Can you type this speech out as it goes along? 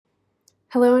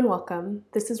Hello and welcome.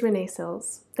 This is Renee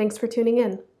Sills. Thanks for tuning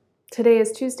in. Today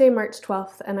is Tuesday, March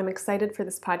 12th, and I'm excited for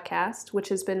this podcast, which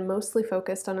has been mostly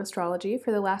focused on astrology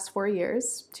for the last 4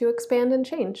 years, to expand and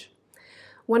change.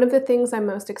 One of the things I'm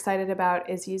most excited about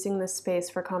is using this space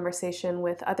for conversation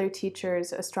with other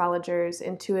teachers, astrologers,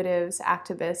 intuitives,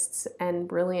 activists, and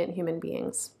brilliant human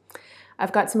beings.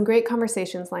 I've got some great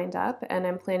conversations lined up, and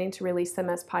I'm planning to release them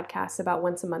as podcasts about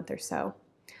once a month or so.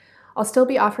 I'll still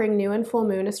be offering new and full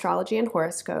moon astrology and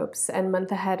horoscopes and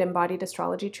month-ahead embodied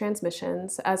astrology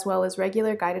transmissions, as well as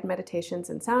regular guided meditations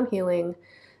and sound healing,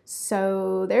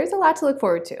 so there's a lot to look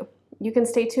forward to. You can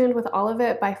stay tuned with all of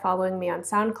it by following me on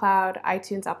SoundCloud,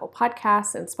 iTunes, Apple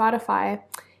Podcasts, and Spotify,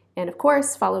 and of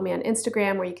course, follow me on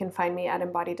Instagram, where you can find me at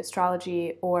Embodied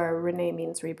Astrology or Renee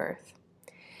Means Rebirth.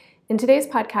 In today's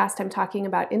podcast, I'm talking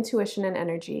about intuition and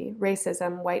energy,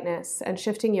 racism, whiteness, and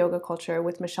shifting yoga culture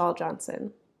with Michelle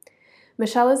Johnson.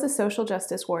 Michelle is a social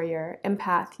justice warrior,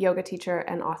 empath, yoga teacher,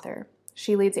 and author.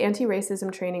 She leads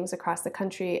anti-racism trainings across the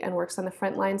country and works on the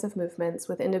front lines of movements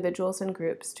with individuals and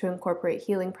groups to incorporate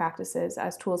healing practices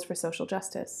as tools for social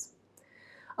justice.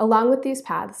 Along with these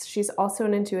paths, she's also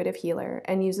an intuitive healer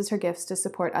and uses her gifts to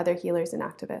support other healers and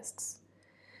activists.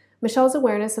 Michelle's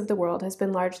awareness of the world has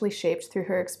been largely shaped through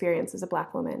her experience as a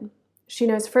Black woman. She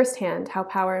knows firsthand how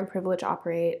power and privilege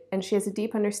operate, and she has a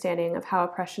deep understanding of how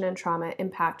oppression and trauma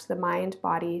impact the mind,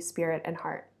 body, spirit, and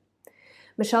heart.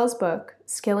 Michelle's book,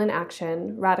 Skill in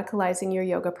Action: Radicalizing Your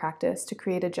Yoga Practice to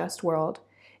Create a Just World,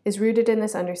 is rooted in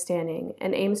this understanding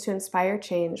and aims to inspire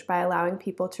change by allowing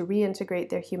people to reintegrate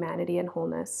their humanity and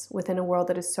wholeness within a world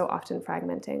that is so often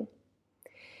fragmenting.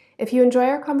 If you enjoy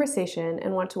our conversation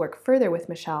and want to work further with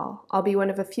Michelle, I'll be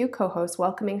one of a few co-hosts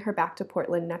welcoming her back to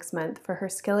Portland next month for her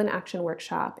Skill in Action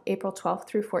workshop, April 12th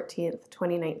through 14th,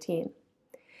 2019.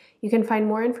 You can find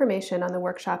more information on the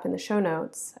workshop in the show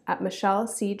notes at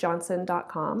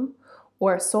michellecjohnson.com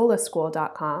or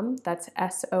solaschool.com, that's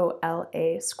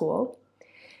S-O-L-A school.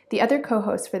 The other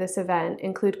co-hosts for this event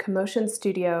include Commotion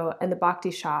Studio and the Bhakti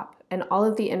Shop, and all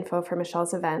of the info for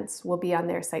Michelle's events will be on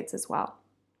their sites as well.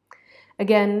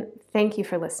 Again, thank you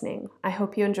for listening. I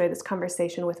hope you enjoy this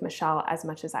conversation with Michelle as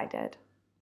much as I did.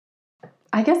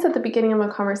 I guess at the beginning of a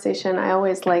conversation, I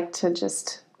always like to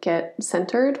just get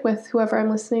centered with whoever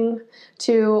I'm listening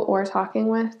to or talking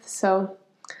with. So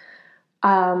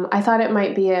I thought it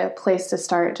might be a place to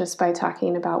start just by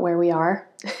talking about where we are,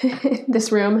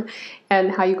 this room,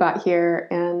 and how you got here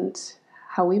and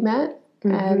how we met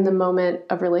and the moment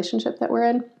of relationship that we're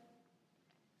in.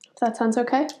 If that sounds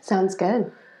okay? Sounds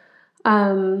good.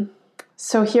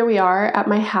 So here we are at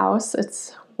my house.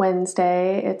 It's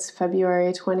Wednesday. It's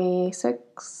February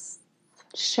 26th.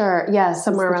 Sure. Yeah,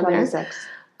 somewhere around 26th. there.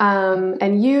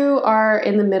 And you are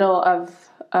in the middle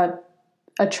of a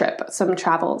trip, some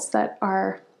travels that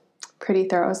are pretty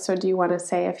thorough. So do you want to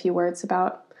say a few words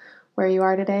about where you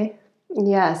are today?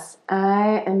 Yes,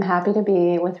 I am happy to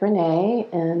be with Renee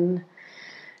in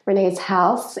Renee's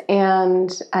house,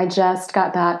 and I just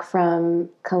got back from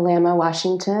Kalama,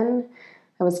 Washington.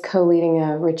 I was co-leading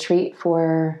a retreat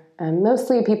for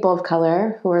mostly people of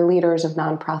color who are leaders of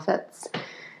nonprofits.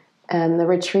 And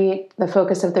the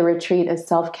focus of the retreat is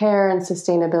self-care and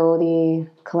sustainability,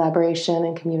 collaboration,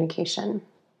 and communication.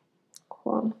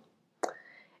 Cool.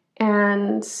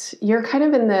 And you're kind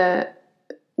of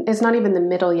it's not even the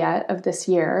middle yet of this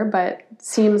year, but it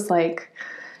seems like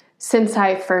since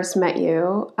I first met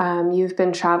you, you've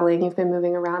been traveling, you've been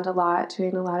moving around a lot,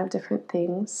 doing a lot of different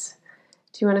things.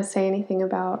 Do you want to say anything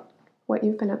about what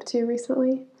you've been up to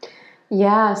recently?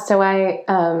 Yeah, so I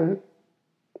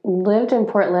lived in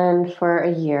Portland for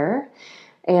a year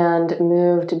and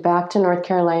moved back to North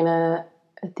Carolina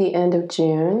at the end of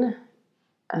June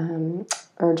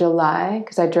or July,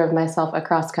 because I drove myself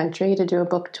across country to do a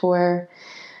book tour.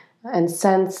 And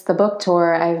since the book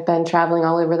tour, I've been traveling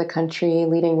all over the country,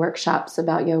 leading workshops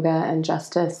about yoga and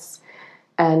justice.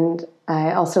 And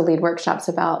I also lead workshops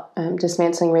about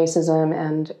dismantling racism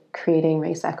and creating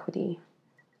race equity.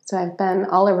 So I've been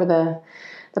all over the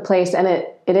place, and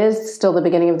it is still the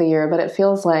beginning of the year, but it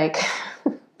feels like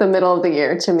the middle of the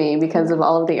year to me because of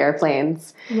all of the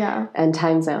airplanes and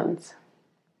time zones.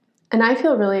 And I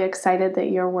feel really excited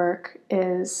that your work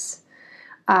is...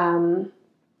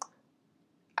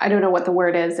 I don't know what the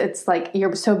word is. It's like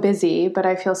you're so busy, but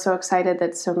I feel so excited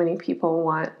that so many people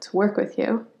want to work with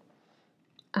you.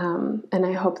 And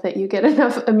I hope that you get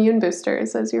enough immune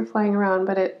boosters as you're flying around,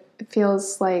 but it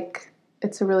feels like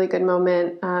it's a really good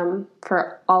moment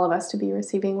for all of us to be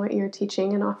receiving what you're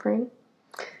teaching and offering.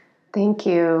 Thank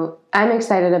you. I'm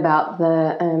excited about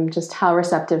the just how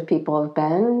receptive people have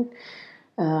been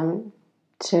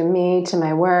to me, to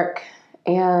my work,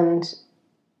 and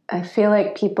I feel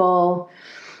like people,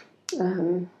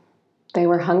 they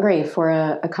were hungry for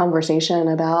a conversation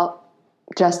about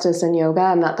justice in yoga.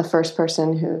 I'm not the first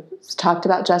person who's talked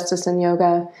about justice in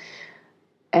yoga.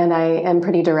 And I am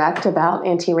pretty direct about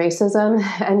anti-racism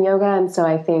and yoga. And so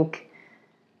I think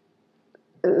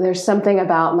there's something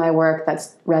about my work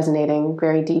that's resonating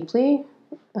very deeply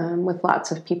with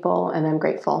lots of people, and I'm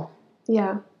grateful.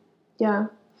 Yeah. Yeah.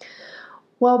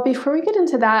 Well, before we get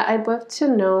into that, I'd love to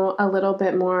know a little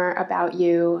bit more about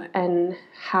you and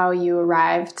how you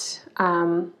arrived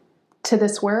to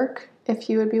this work, if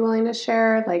you would be willing to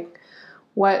share. Like,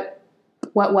 what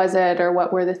was it, or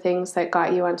what were the things that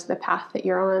got you onto the path that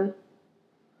you're on?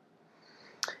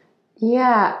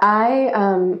 Yeah, I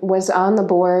was on the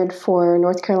board for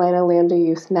North Carolina Lambda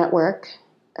Youth Network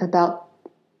about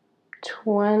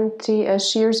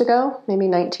 20-ish years ago, maybe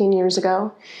 19 years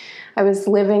ago. I was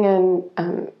living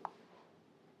in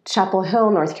Chapel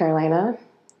Hill, North Carolina,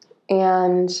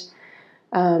 and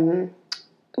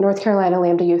North Carolina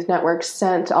Lambda Youth Network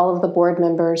sent all of the board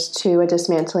members to a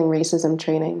dismantling racism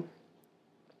training.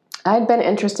 I'd been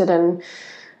interested in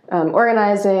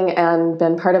organizing and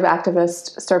been part of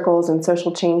activist circles and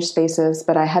social change spaces,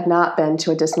 but I had not been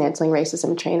to a dismantling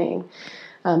racism training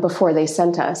before they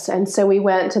sent us. And so we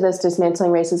went to this dismantling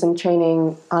racism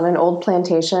training on an old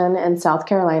plantation in South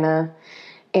Carolina,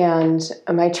 and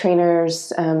my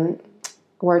trainers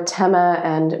were Tema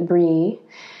and Bree,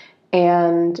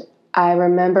 and I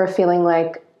remember feeling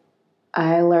like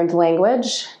I learned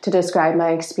language to describe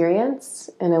my experience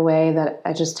in a way that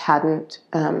I just hadn't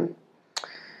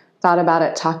thought about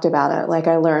it, talked about it. Like,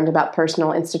 I learned about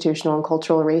personal, institutional, and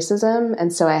cultural racism.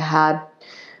 And so I had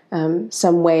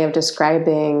some way of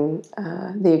describing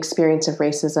the experience of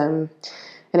racism.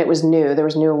 And it was new. There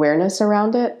was new awareness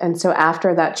around it. And so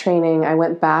after that training, I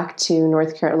went back to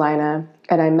North Carolina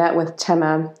and I met with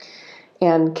Tema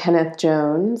and Kenneth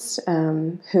Jones,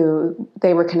 who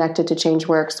they were connected to Change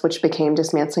Works, which became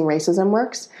Dismantling Racism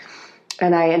Works.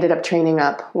 And I ended up training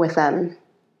up with them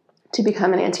to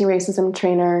become an anti-racism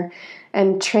trainer,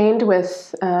 and trained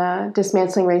with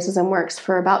Dismantling Racism Works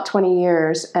for about 20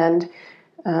 years, and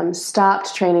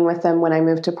stopped training with them when I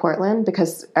moved to Portland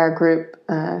because our group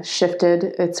shifted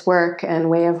its work and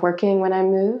way of working when I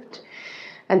moved.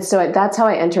 And so that's how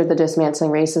I entered the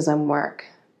Dismantling Racism work,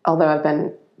 although I've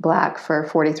been Black for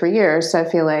 43 years. So I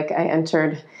feel like I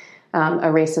entered a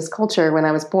racist culture when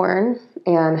I was born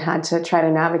and had to try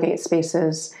to navigate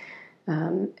spaces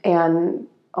and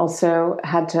also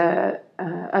had to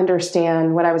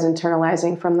understand what I was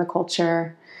internalizing from the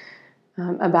culture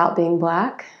about being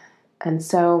Black. And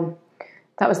so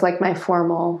that was like my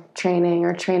formal training,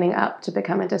 or training up to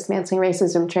become a dismantling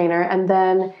racism trainer. And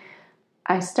then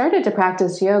I started to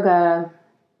practice yoga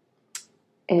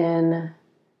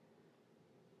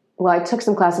I took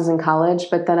some classes in college,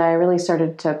 but then I really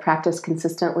started to practice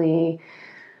consistently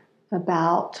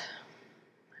about,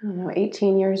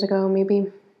 18 years ago,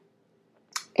 maybe.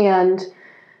 And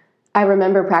I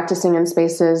remember practicing in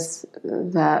spaces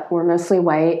that were mostly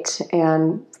white,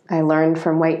 and I learned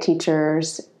from white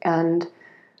teachers. And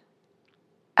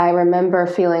I remember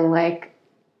feeling like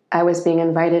I was being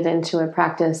invited into a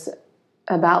practice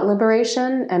about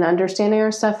liberation and understanding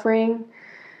our suffering,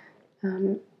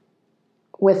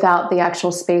 without the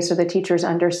actual space or the teachers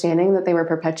understanding that they were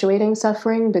perpetuating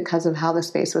suffering because of how the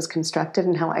space was constructed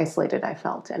and how isolated I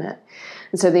felt in it.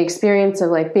 And so the experience of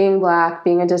like being Black,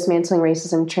 being a dismantling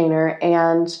racism trainer,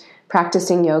 and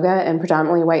practicing yoga in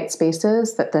predominantly white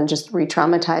spaces that then just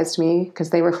re-traumatized me because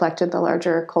they reflected the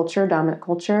larger culture, dominant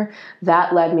culture,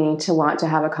 that led me to want to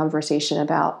have a conversation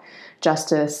about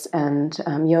justice and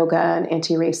yoga and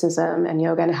anti-racism and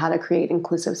yoga and how to create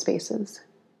inclusive spaces.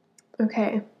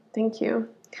 Okay. Thank you.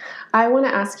 I want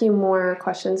to ask you more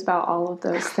questions about all of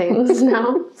those things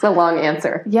now. It's a long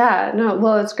answer. Yeah, no,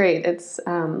 well, it's great. It's,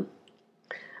 I'm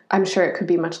sure it could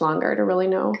be much longer to really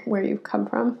know where you've come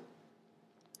from.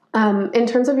 In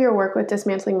terms of your work with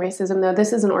Dismantling Racism, though,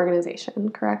 this is an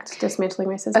organization, correct? Dismantling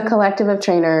Racism? A collective of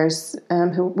trainers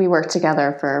who we worked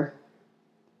together for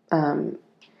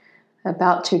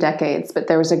about 2 decades, but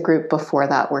there was a group before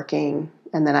that working,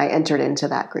 and then I entered into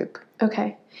that group.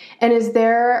 Okay. And is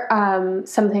there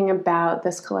something about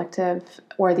this collective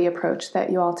or the approach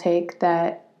that you all take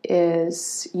that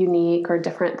is unique or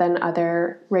different than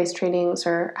other race trainings?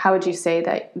 Or how would you say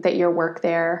that your work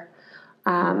there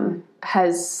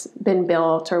has been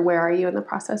built, or where are you in the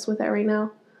process with it right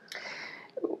now?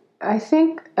 I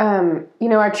think,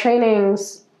 our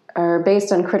trainings are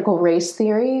based on critical race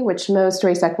theory, which most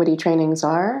race equity trainings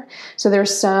are. So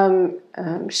there's some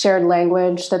shared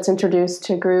language that's introduced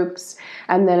to groups,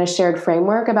 and then a shared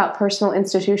framework about personal,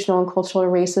 institutional, and cultural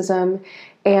racism,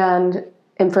 and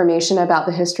information about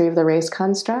the history of the race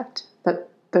construct. But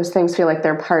those things feel like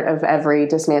they're part of every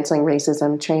dismantling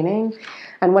racism training.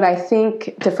 And what I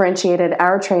think differentiated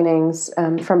our trainings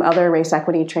from other race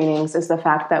equity trainings is the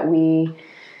fact that we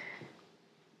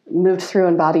moved through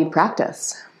embodied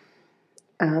practice.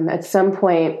 At some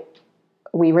point,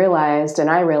 we realized, and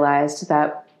I realized,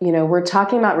 that we're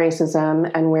talking about racism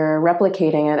and we're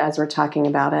replicating it as we're talking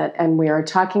about it, and we are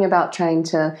talking about trying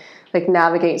to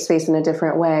navigate space in a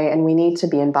different way, and we need to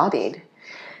be embodied.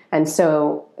 And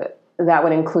so that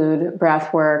would include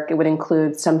breath work. It would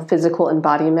include some physical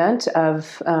embodiment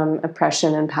of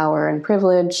oppression and power and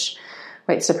privilege,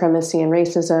 white supremacy and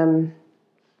racism.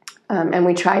 And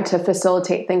we tried to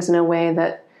facilitate things in a way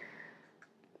that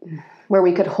where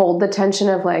we could hold the tension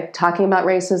of talking about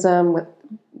racism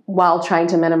while trying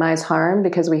to minimize harm,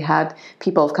 because we had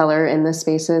people of color in the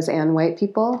spaces and white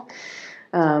people.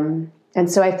 And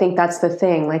so I think that's the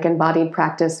thing, embodied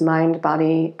practice,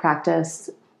 mind-body practice,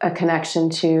 a connection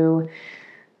to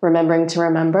remembering to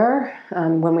remember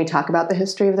when we talk about the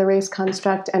history of the race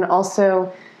construct. And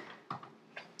also,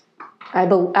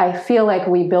 I feel like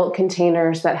we built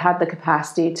containers that had the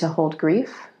capacity to hold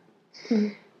grief.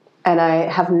 Mm-hmm. And I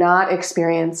have not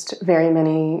experienced very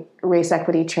many race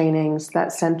equity trainings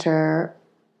that center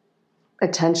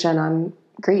attention on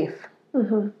grief.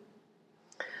 Mm-hmm.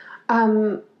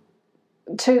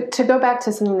 To go back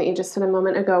to something that you just said a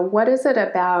moment ago, what is it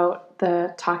about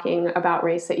the talking about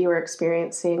race that you were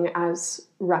experiencing as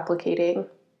replicating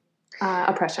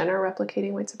oppression or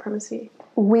replicating white supremacy?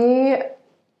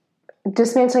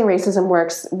 Dismantling Racism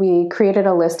Works, we created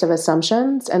a list of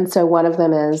assumptions. And so one of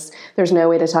them is there's no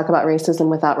way to talk about racism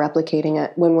without replicating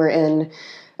it when we're in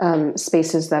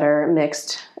spaces that are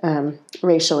mixed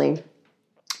racially.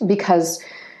 Because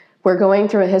we're going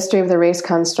through a history of the race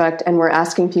construct, and we're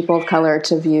asking people of color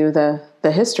to view the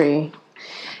history.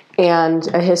 And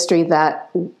a history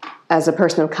that, as a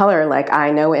person of color,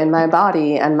 I know in my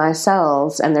body and my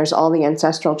cells, and there's all the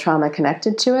ancestral trauma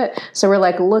connected to it. So we're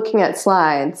looking at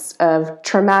slides of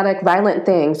traumatic, violent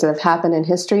things that have happened in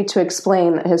history to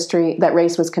explain history, that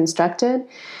race was constructed.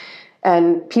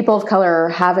 And people of color are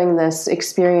having this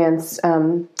experience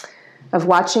of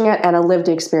watching it, and a lived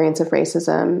experience of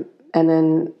racism. And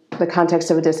in the context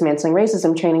of a dismantling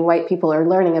racism training, white people are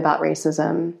learning about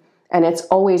racism. And it's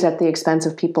always at the expense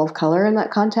of people of color in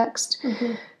that context.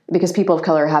 Mm-hmm. Because people of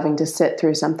color are having to sit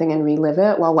through something and relive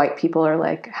it, while white people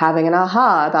are having an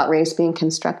aha about race being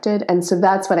constructed. And so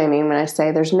that's what I mean when I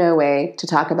say there's no way to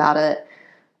talk about it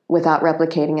without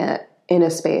replicating it in a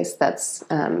space that's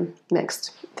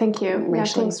mixed. Thank you. Racially. Yeah,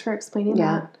 thanks for explaining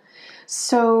that.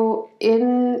 So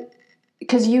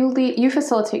because you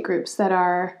facilitate groups that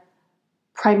are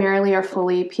primarily or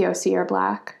fully POC or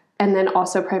Black, and then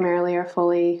also primarily or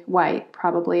fully white,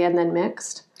 probably, and then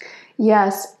mixed.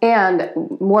 Yes, and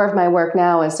more of my work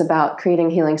now is about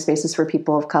creating healing spaces for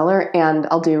people of color, and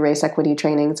I'll do race equity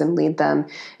trainings and lead them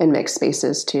in mixed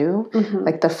spaces too.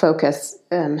 Mm-hmm. The focus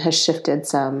has shifted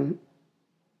some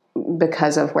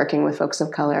because of working with folks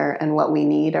of color, and what we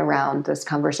need around this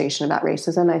conversation about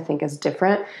racism, I think, is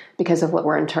different because of what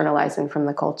we're internalizing from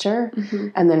the culture, mm-hmm.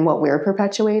 and then what we're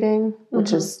perpetuating, which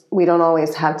mm-hmm. is we don't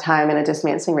always have time in a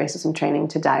dismantling racism training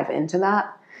to dive into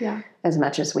that as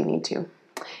much as we need to.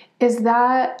 Is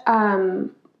that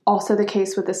also the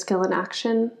case with the skill and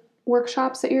action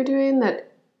workshops that you're doing,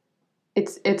 that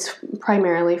it's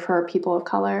primarily for people of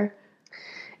color?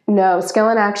 No, skill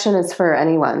and action is for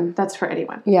anyone. That's for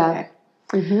anyone. Yeah. Okay.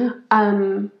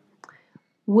 Mm-hmm.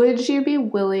 Would you be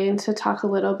willing to talk a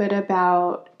little bit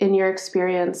about, in your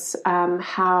experience,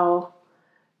 how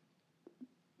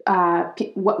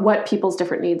what people's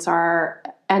different needs are,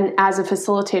 and as a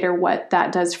facilitator, what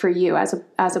that does for you as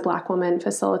a Black woman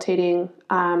facilitating,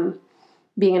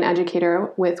 being an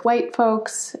educator with white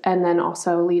folks, and then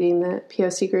also leading the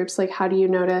POC groups? How do you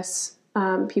notice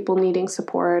people needing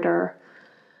support, or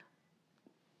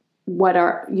what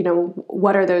are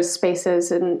those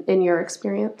spaces in your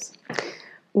experience?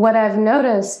 What I've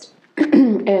noticed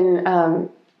in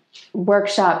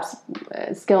workshops,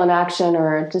 skill and action,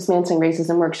 or dismantling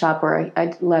racism workshop, or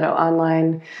I led an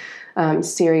online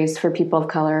series for people of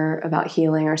color about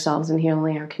healing ourselves and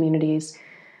healing our communities.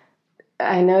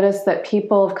 I noticed that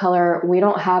people of color, we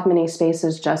don't have many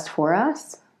spaces just for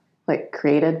us,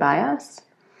 created by us.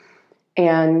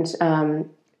 And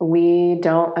we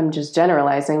don't, I'm just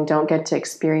generalizing, don't get to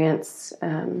experience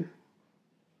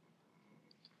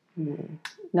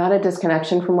not a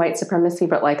disconnection from white supremacy,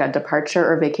 but like a departure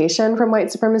or vacation from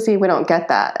white supremacy. We don't get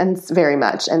that, and very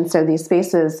much. And so these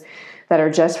spaces that are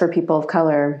just for people of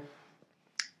color,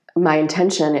 my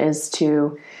intention is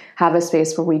to have a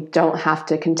space where we don't have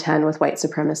to contend with white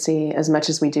supremacy as much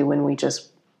as we do when we just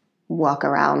walk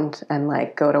around and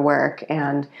like go to work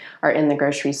and are in the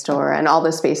grocery store and all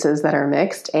the spaces that are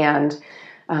mixed and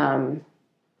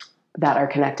that are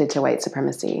connected to white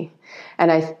supremacy.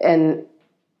 And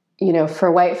you know,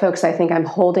 for white folks, I think I'm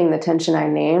holding the tension I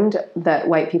named, that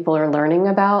white people are learning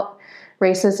about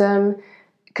racism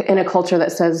in a culture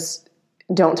that says,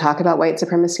 don't talk about white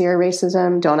supremacy or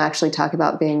racism, don't actually talk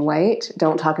about being white,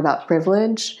 don't talk about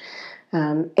privilege.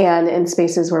 And in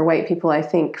spaces where white people, I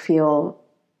think, feel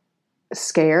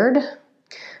scared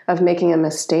of making a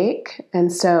mistake.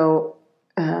 And so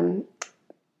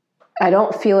I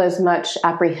don't feel as much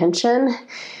apprehension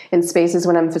in spaces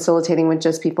when I'm facilitating with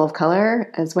just people of color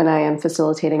as when I am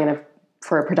facilitating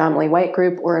for a predominantly white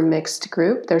group or a mixed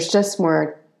group. There's just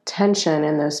more tension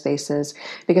in those spaces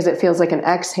because it feels like an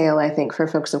exhale, I think, for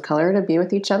folks of color to be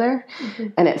with each other. Mm-hmm.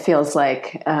 And it feels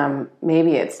like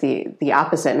maybe it's the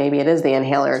opposite. Maybe it is the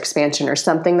inhale or expansion or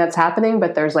something that's happening,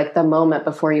 but there's like the moment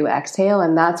before you exhale.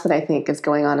 And that's what I think is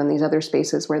going on in these other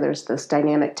spaces where there's this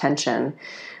dynamic tension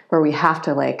where we have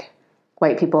to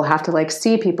white people have to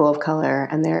see people of color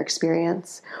and their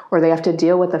experience, or they have to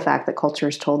deal with the fact that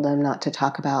culture's told them not to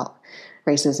talk about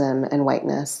racism and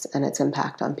whiteness and its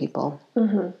impact on people.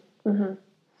 Mm-hmm. Mm-hmm.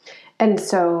 And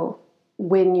so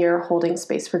when you're holding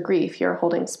space for grief, you're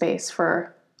holding space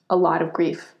for a lot of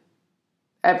grief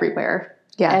everywhere.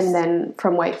 Yes. And then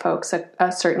from white folks,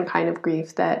 a certain kind of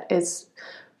grief that is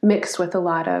mixed with a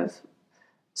lot of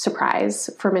surprise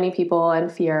for many people and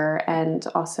fear and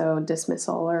also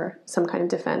dismissal or some kind of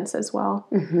defense as well.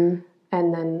 Mm-hmm.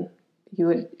 And then you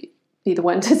would be the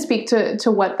one to speak to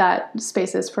what that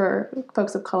space is for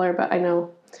folks of color. But I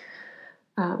know,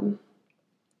 or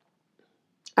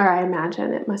I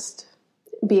imagine it must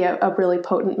be a really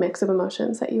potent mix of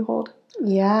emotions that you hold.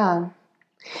 Yeah.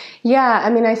 Yeah. I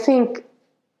mean, I think,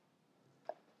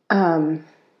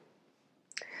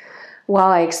 while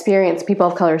I experience people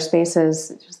of color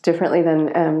spaces just differently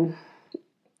than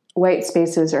white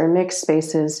spaces or mixed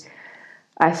spaces,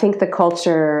 I think the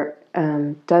culture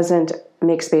doesn't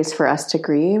make space for us to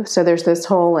grieve. So there's this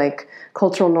whole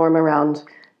cultural norm around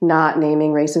not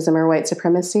naming racism or white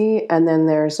supremacy. And then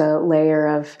there's a layer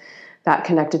of that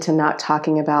connected to not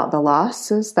talking about the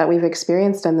losses that we've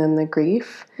experienced and then the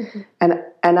grief. Mm-hmm.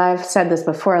 And I've said this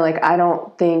before, I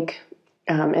don't think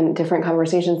in different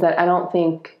conversations that I don't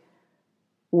think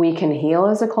we can heal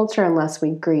as a culture unless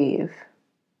we grieve.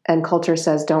 And culture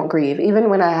says, don't grieve. Even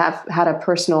when I have had a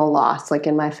personal loss, like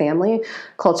in my family,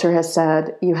 culture has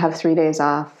said, you have 3 days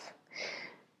off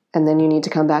and then you need to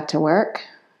come back to work.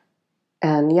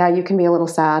 And yeah, you can be a little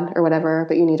sad or whatever,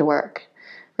 but you need to work,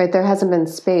 right? There hasn't been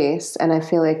space. And I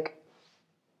feel like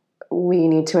we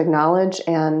need to acknowledge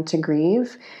and to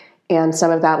grieve. And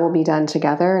some of that will be done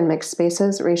together in mixed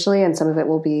spaces racially, and some of it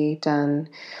will be done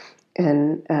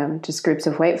in just groups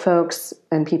of white folks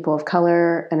and people of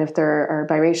color. And if there are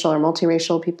biracial or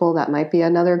multiracial people, that might be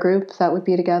another group that would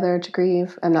be together to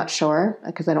grieve. I'm not sure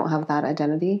because I don't have that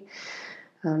identity.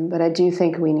 But I do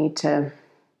think we need to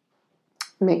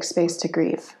make space to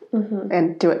grieve mm-hmm.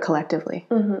 and do it collectively.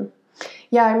 Mm-hmm.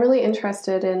 Yeah, I'm really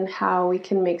interested in how we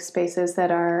can make spaces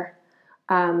that are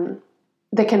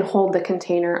that can hold the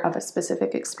container of a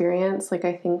specific experience. I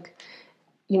think,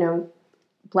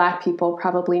 Black people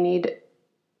probably need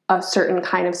a certain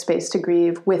kind of space to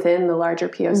grieve within the larger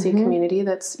POC mm-hmm. community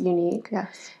that's unique.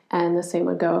 Yes. And the same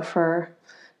would go for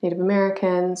Native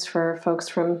Americans, for folks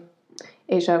from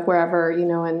Asia, wherever,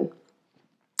 and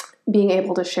being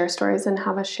able to share stories and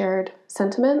have a shared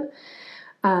sentiment.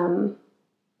 But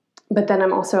then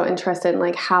I'm also interested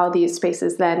in how these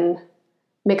spaces then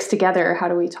mix together. How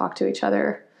do we talk to each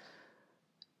other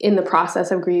in the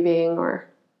process of grieving, or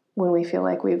when we feel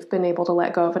like we've been able to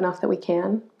let go of enough that we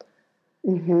can?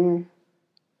 Mm-hmm.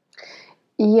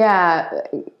 Yeah.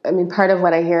 I mean, part of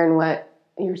what I hear and what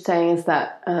you're saying is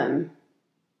that, and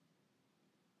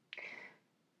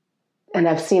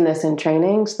I've seen this in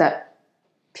trainings, that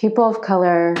people of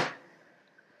color,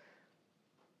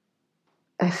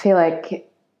 I feel like,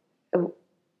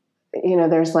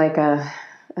 there's a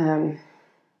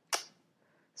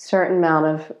certain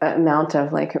amount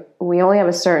of we only have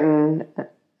a certain,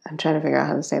 I'm trying to figure out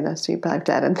how to say this, so you probably have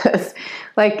to edit this.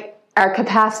 Our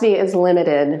capacity is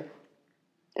limited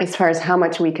as far as how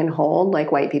much we can hold,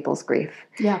 like white people's grief.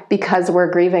 Yeah. Because we're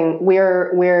grieving,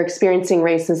 we're experiencing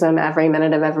racism every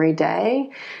minute of every day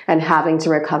and having to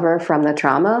recover from the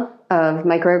trauma of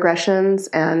microaggressions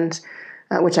and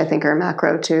which I think are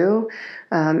macro too,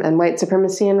 and white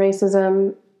supremacy and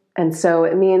racism. And so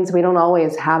it means we don't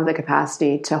always have the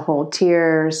capacity to hold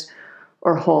tears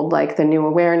or hold like the new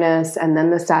awareness and then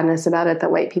the sadness about it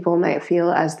that white people might feel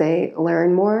as they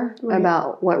learn more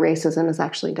about what racism has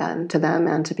actually done to them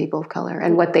and to people of color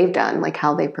and what they've done, like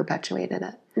how they've perpetuated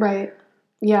it. Right.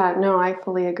 Yeah, no, I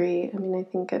fully agree. I mean, I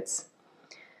think it's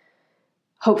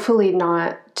hopefully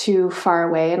not too far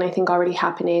away, and I think already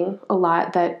happening a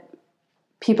lot, that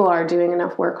people are doing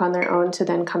enough work on their own to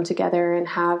then come together and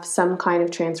have some kind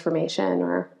of transformation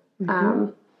or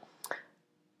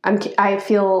I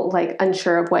feel like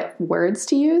unsure of what words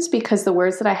to use because the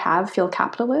words that I have feel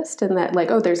capitalist and that like,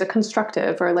 oh, there's a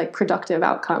constructive or like productive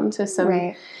outcome to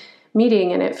some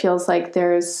meeting. And it feels like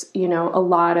there's, you know, a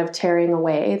lot of tearing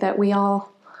away that we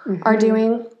all are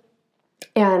doing.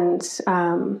 And,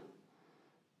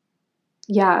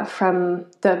 from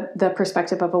the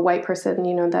perspective of a white person,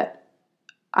 you know, that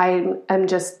I am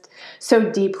just so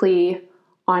deeply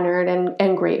honored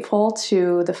and grateful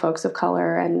to the folks of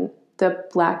color and the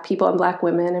Black people and Black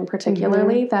women in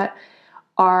particularly that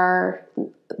are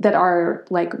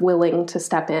like willing to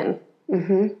step in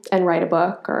and write a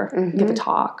book or give a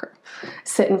talk or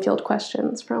sit and field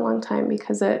questions for a long time,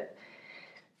 because it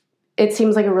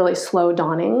seems like a really slow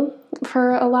dawning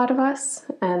for a lot of us.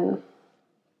 And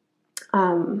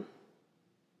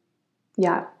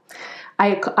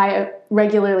I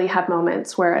regularly have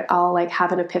moments where I'll like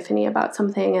have an epiphany about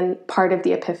something, and part of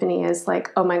the epiphany is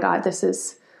like, oh my God, this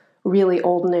is really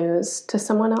old news to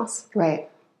someone else. Right.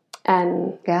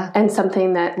 And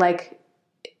something that like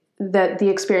the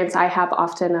experience I have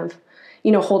often of,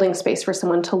 you know, holding space for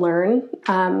someone to learn.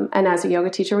 And as a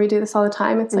yoga teacher, we do this all the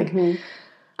time. It's like,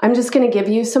 I'm just going to give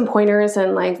you some pointers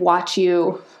and like watch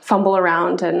you fumble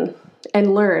around and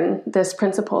learn this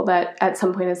principle that at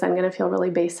some point is then going to feel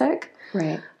really basic.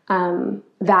 Right.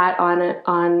 That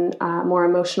on a more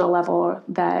emotional level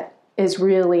that is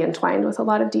really entwined with a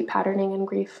lot of deep patterning and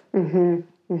grief.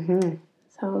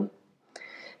 So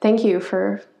thank you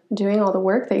for doing all the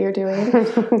work that you're doing.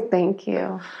 Thank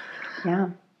you. Yeah.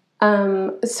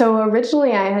 So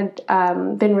originally I had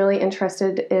been really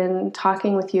interested in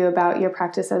talking with you about your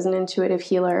practice as an intuitive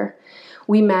healer.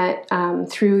 We met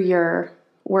through your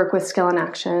work with Skill in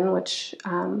Action, which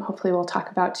hopefully we'll talk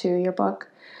about too, your book,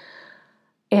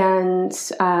 and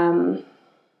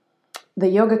the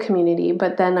yoga community.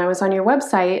 But then I was on your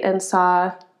website and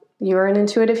saw you were an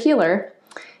intuitive healer,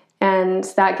 and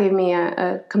that gave me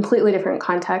a completely different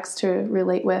context to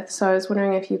relate with. So I was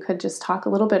wondering if you could just talk a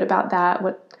little bit about that,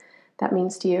 what that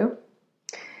means to you.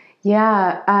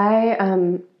 Yeah, I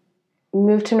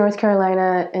moved to North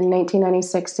Carolina in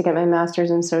 1996 to get my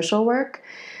master's in social work.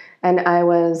 And I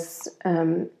was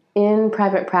in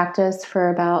private practice for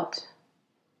about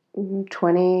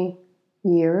 20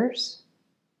 years.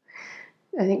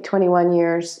 I think 21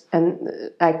 years. And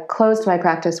I closed my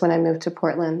practice when I moved to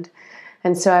Portland.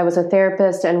 And so I was a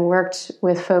therapist and worked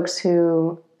with folks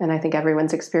who, and I think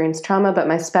everyone's experienced trauma, but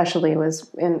my specialty was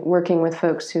in working with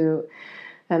folks who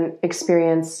had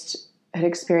experienced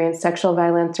sexual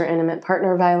violence or intimate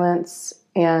partner violence.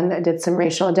 And I did some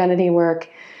racial identity work.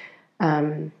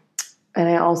 And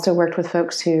I also worked with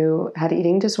folks who had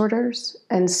eating disorders.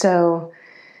 And so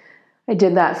I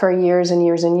did that for years and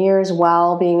years and years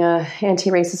while being a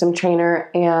anti-racism trainer.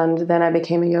 And then I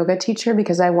became a yoga teacher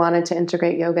because I wanted to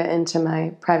integrate yoga into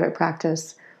my private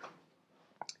practice.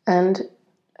 And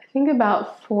I think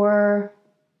about 3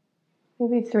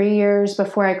 years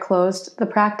before I closed the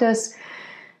practice,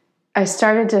 I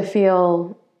started to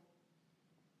feel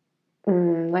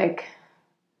like,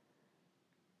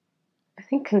 I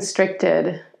think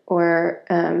constricted or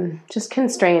just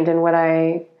constrained in what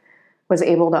I was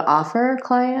able to offer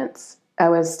clients. I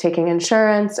was taking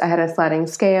insurance. I had a sliding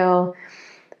scale.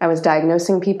 I was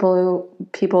diagnosing people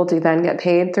to then get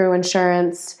paid through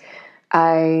insurance.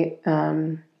 I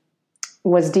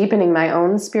was deepening my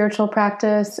own spiritual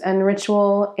practice and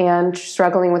ritual and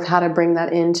struggling with how to bring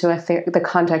that into the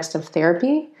context of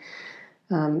therapy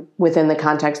within the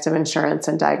context of insurance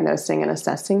and diagnosing and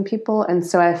assessing people. And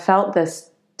so I felt this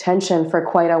tension for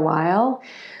quite a while.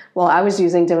 Well, I was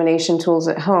using divination tools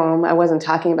at home. I wasn't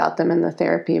talking about them in the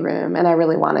therapy room, and I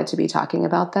really wanted to be talking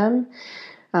about them.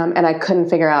 And I couldn't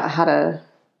figure out how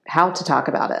to talk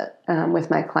about it with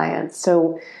my clients.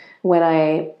 So when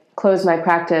I closed my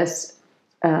practice,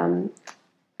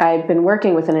 I I'd been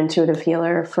working with an intuitive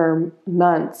healer for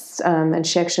months, and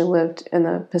she actually lived in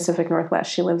the Pacific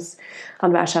Northwest. She lives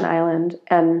on Vashon Island,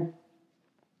 and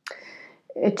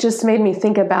it just made me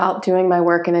think about doing my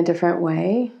work in a different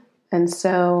way. And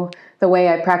so the way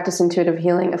I practice intuitive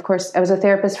healing, of course, I was a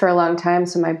therapist for a long time,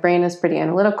 so my brain is pretty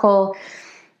analytical.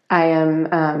 I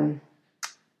am,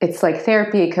 it's like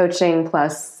therapy, coaching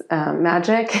plus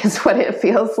magic is what it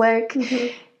feels like.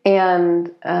 Mm-hmm.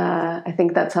 And I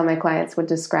think that's how my clients would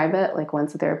describe it, like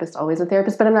once a therapist, always a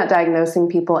therapist. But I'm not diagnosing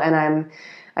people, and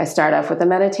I start off with a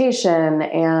meditation,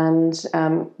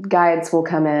 and guides will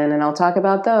come in, and I'll talk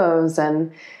about those,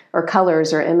 or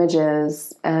colors or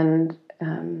images. And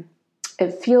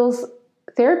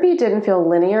therapy didn't feel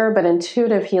linear, but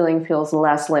intuitive healing feels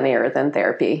less linear than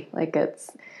therapy. Like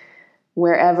it's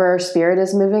wherever spirit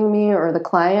is moving me, or the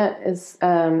client is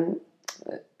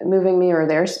moving me, or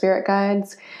their spirit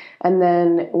guides. And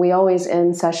then we always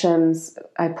end sessions,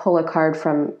 I pull a card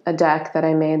from a deck that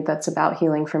I made that's about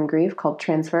healing from grief called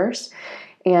Transverse.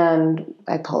 And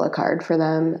I pull a card for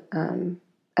them. And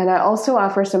I also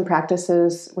offer some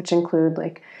practices which include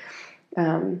like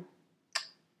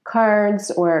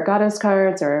cards or goddess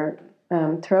cards or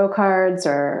tarot cards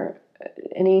or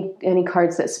any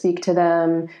cards that speak to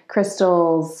them,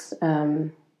 crystals,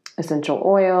 essential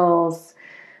oils,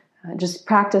 just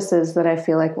practices that I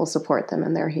feel like will support them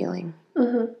in their healing.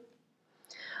 Mm-hmm.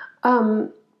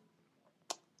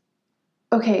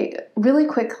 Okay, really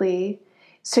quickly.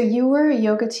 So you were a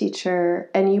yoga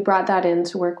teacher and you brought that in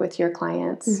to work with your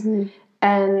clients. Mm-hmm.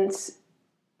 And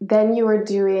then you were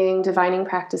doing divining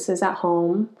practices at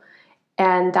home,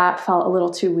 and that felt a little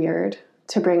too weird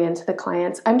to bring into the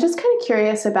clients. I'm just kind of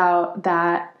curious about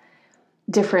that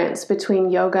difference between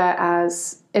yoga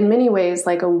as, in many ways,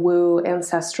 like a woo,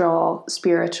 ancestral,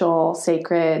 spiritual,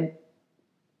 sacred,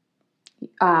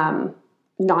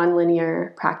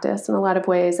 non-linear practice in a lot of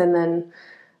ways, and then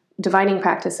divining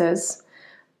practices.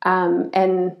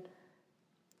 And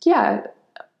yeah,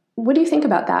 what do you think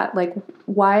about that? Like,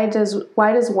 why does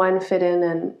one fit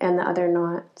in and the other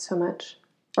not so much?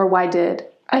 Or why did?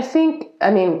 I think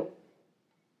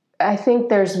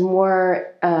there's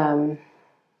more,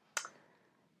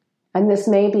 and this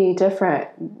may be different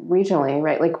regionally,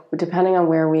 right? Like depending on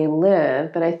where we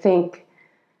live, but I think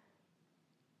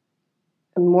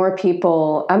I'm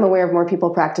aware of more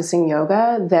people practicing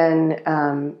yoga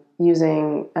than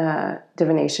using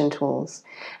divination tools.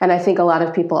 And I think a lot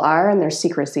of people are, and there's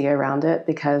secrecy around it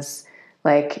because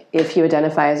like if you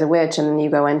identify as a witch and then you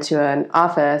go into an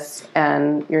office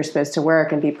and you're supposed to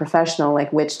work and be professional,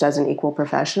 like witch doesn't equal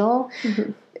professional.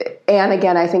 Mm-hmm. And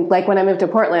again, I think like when I moved to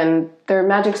Portland, there are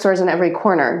magic stores in every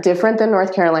corner, different than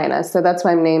North Carolina. So that's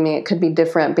why I'm naming it. Could be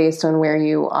different based on where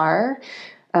you are.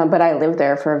 But I lived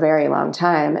there for a very long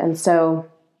time. And so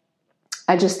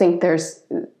I just think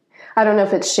I don't know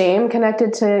if it's shame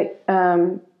connected to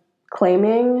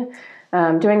claiming,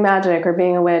 doing magic or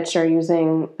being a witch or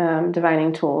using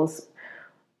divining tools.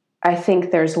 I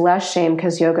think there's less shame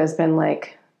because yoga has been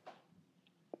like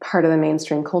part of the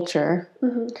mainstream culture.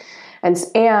 Mm-hmm.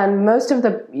 And most of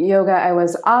the yoga I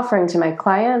was offering to my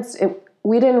clients,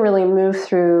 we didn't really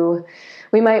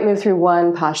we might move through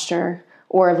one posture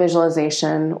or a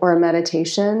visualization or a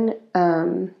meditation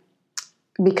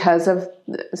because of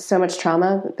so much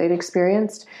trauma that they'd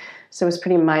experienced. So I was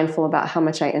pretty mindful about how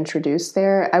much I introduced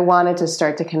there. I wanted to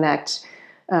start to connect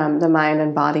the mind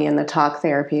and body and the talk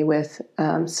therapy with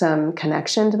some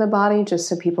connection to the body just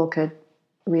so people could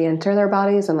re-enter their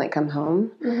bodies and like come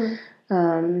home.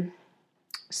 Mm-hmm.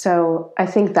 So I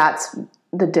think that's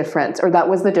the difference, or that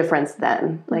was the difference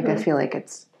then. Like, mm-hmm. I feel like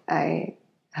I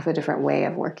have a different way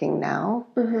of working now.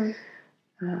 Mm-hmm.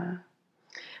 Yeah.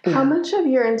 How much of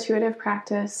your intuitive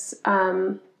practice,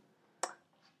 and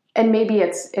maybe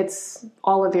it's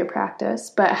all of your practice,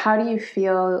 but how do you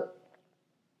feel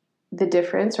the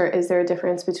difference, or is there a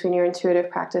difference between your intuitive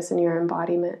practice and your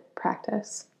embodiment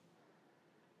practice?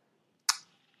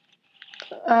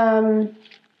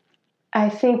 I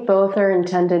think both are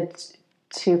intended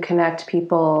to connect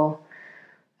people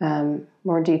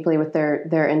more deeply with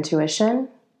their intuition,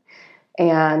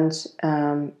 and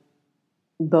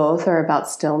both are about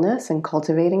stillness and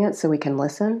cultivating it so we can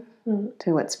listen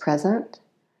to what's present.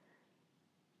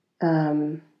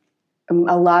 A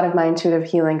lot of my intuitive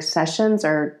healing sessions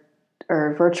are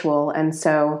virtual, and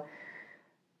so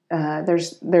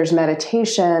there's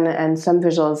meditation and some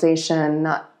visualization,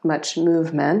 not much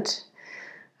movement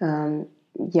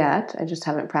yet. I just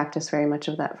haven't practiced very much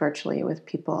of that virtually with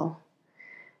people.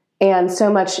 And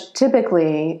so much,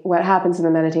 typically, what happens in the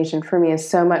meditation for me is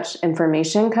so much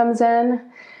information comes in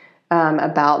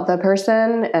about the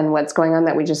person and what's going on,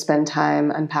 that we just spend time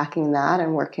unpacking that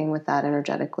and working with that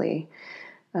energetically.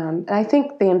 And I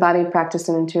think the embodied practice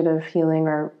and intuitive healing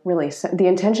are really, the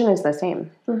intention is the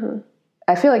same. Mm-hmm.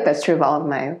 I feel like that's true of all of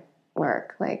my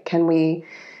work. Like, can we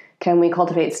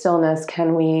cultivate stillness?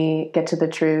 Can we get to the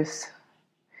truth?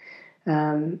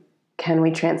 Can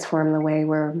we transform the way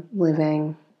we're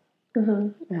living?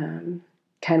 Mm-hmm.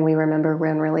 Can we remember we're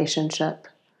in relationship?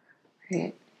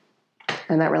 Right?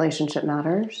 And that relationship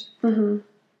matters. Mm-hmm.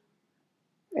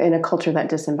 In a culture that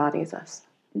disembodies us.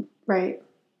 Right.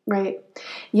 Right.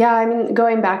 Yeah. I mean,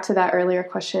 going back to that earlier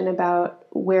question about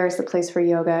where's the place for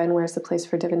yoga and where's the place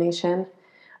for divination,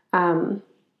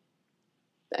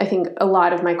 I think a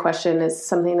lot of my question is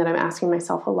something that I'm asking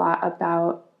myself a lot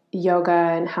about yoga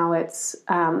and how it's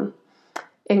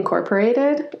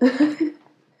incorporated.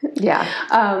 Yeah.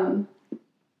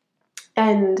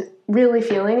 And really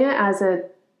feeling it as a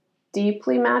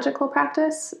deeply magical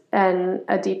practice and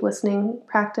a deep listening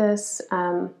practice.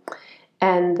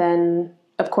 And then,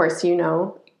 of course,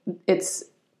 it's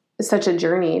such a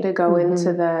journey to go mm-hmm.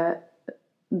 into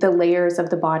the layers of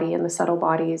the body and the subtle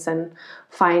bodies and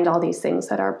find all these things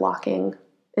that are blocking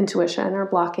intuition or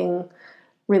blocking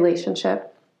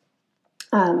relationship.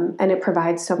 And it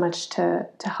provides so much to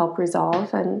help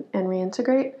resolve and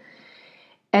reintegrate.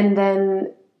 And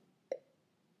then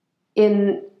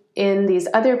in these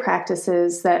other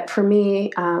practices that for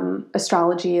me,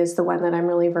 astrology is the one that I'm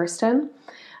really versed in.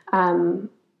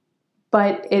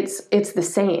 But it's the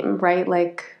same, right?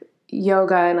 Like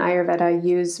yoga and Ayurveda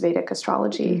use Vedic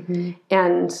astrology, mm-hmm.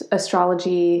 and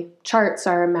astrology charts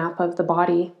are a map of the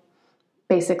body,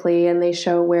 basically, and they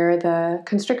show where the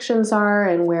constrictions are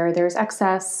and where there's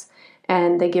excess,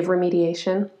 and they give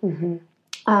remediation.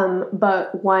 Mm-hmm.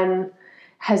 But one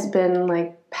has been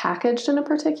like packaged in a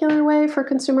particular way for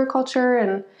consumer culture,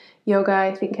 and yoga,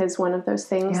 I think, is one of those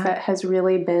things that has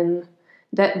really been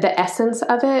the essence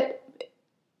of it.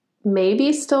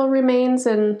 Maybe still remains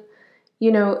in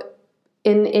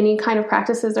any kind of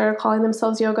practices that are calling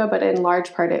themselves yoga, but in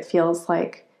large part it feels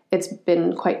like it's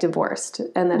been quite divorced,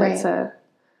 and that right. it's a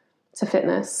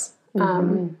fitness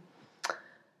mm-hmm.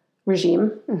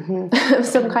 regime mm-hmm. of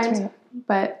some kind. Right.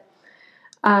 But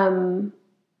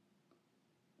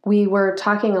we were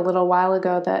talking a little while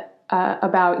ago that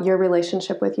about your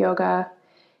relationship with yoga,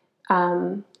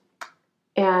 and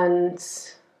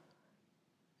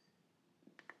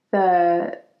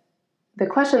the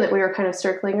question that we were kind of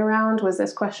circling around was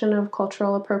this question of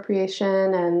cultural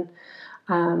appropriation. And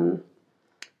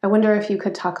I wonder if you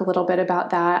could talk a little bit about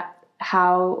that,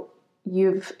 how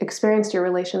you've experienced your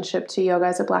relationship to yoga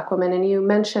as a Black woman. And you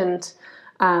mentioned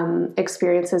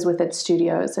experiences within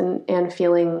studios and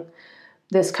feeling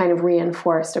this kind of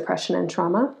reinforced oppression and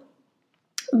trauma.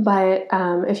 But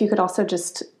if you could also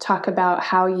just talk about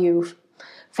how you've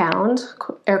found,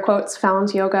 air quotes,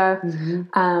 found yoga,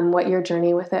 mm-hmm. What your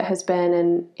journey with it has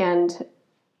been, and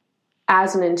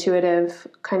as an intuitive,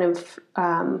 kind of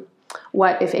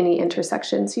what, if any,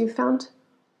 intersections you've found?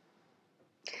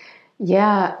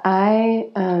 Yeah,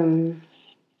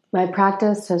 my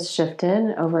practice has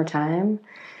shifted over time.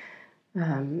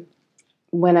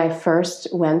 When I first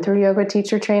went through yoga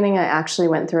teacher training, I actually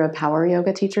went through a power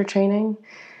yoga teacher training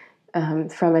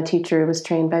from a teacher who was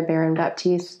trained by Baron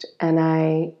Baptiste. And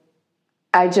I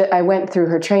went through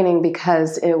her training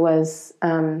because it was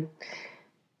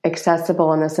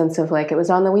accessible in the sense of like it was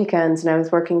on the weekends and I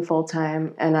was working full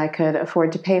time and I could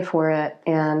afford to pay for it,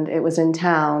 and it was in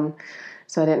town,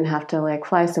 so I didn't have to like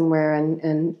fly somewhere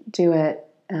and do it.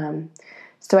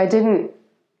 So I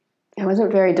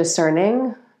wasn't very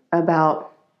discerning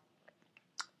about,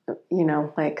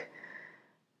 like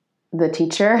the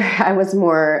teacher. I was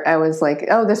like,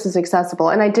 oh, this is accessible.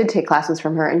 And I did take classes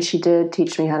from her, and she did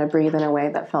teach me how to breathe in a way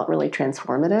that felt really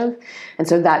transformative. And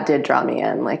so that did draw me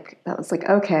in. Like, that was like,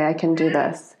 okay, I can do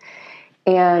this.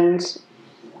 And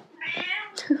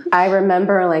I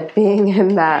remember like being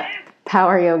in that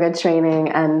power yoga training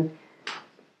and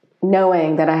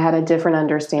knowing that I had a different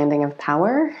understanding of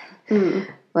power.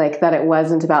 Like that it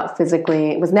wasn't about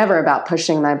it was never about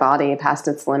pushing my body past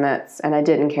its limits. And I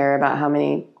didn't care about how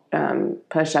many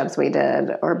push-ups we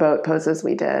did or boat poses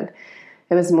we did.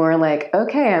 It was more like,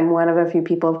 okay, I'm one of a few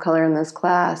people of color in this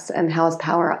class, and how is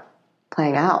power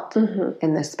playing out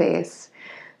in this space?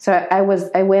 So I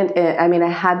went in, I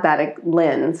had that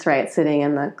lens, right, sitting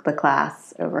in the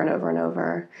class over and over and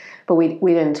over, but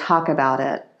we didn't talk about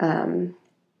it.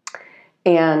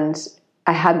 And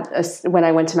I had, when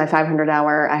I went to my 500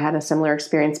 hour, I had a similar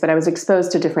experience, but I was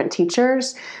exposed to different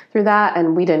teachers through that.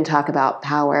 And we didn't talk about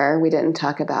power. We didn't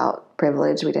talk about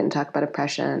privilege. We didn't talk about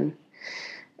oppression.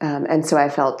 And so I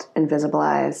felt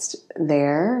invisibilized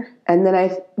there. And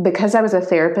then because I was a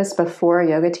therapist before a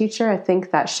yoga teacher, I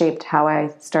think that shaped how I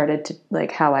started to,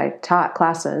 like, how I taught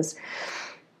classes.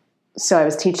 So I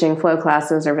was teaching flow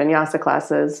classes or vinyasa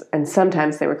classes, and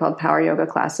sometimes they were called power yoga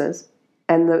classes.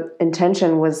 And the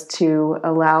intention was to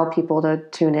allow people to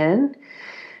tune in,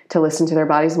 to listen to their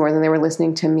bodies more than they were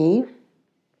listening to me.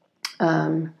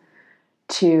 I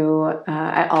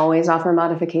always offer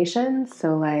modifications.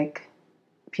 So like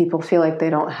people feel like they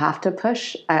don't have to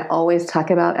push. I always talk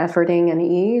about efforting and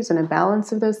ease and a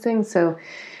balance of those things. So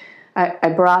I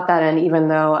brought that in, even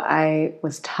though I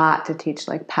was taught to teach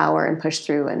like power and push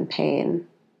through and pain.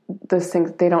 Those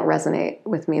things, they don't resonate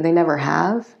with me. They never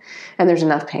have. And there's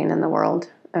enough pain in the world.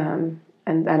 And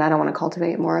I don't want to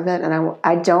cultivate more of it. And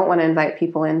I don't want to invite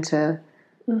people into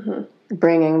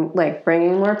bringing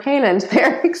more pain into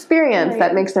their experience. Right.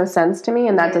 That makes no sense to me.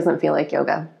 And that doesn't feel like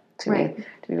yoga to me,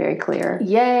 to be very clear.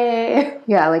 Yay.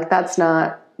 Yeah. Like that's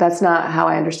not how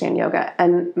I understand yoga.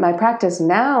 And my practice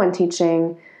now in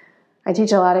teaching, I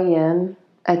teach a lot of yin.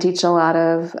 I teach a lot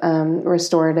of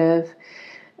restorative.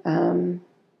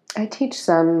 I teach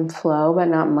some flow, but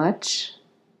not much.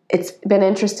 It's been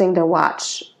interesting to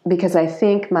watch because I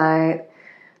think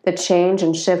the change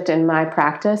and shift in my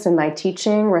practice and my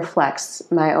teaching reflects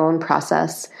my own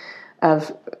process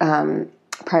of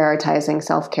prioritizing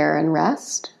self-care and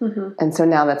rest. Mm-hmm. And so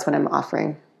now that's what I'm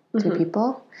offering to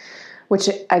people, which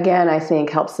again, I think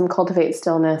helps them cultivate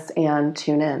stillness and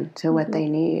tune in to what they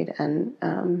need. And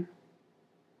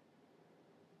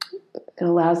it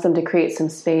allows them to create some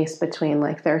space between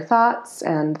like their thoughts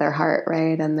and their heart,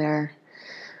 right? And their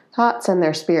thoughts and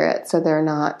their spirit. So they're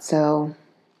not so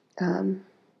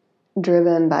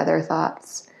driven by their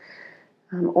thoughts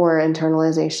or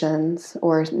internalizations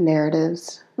or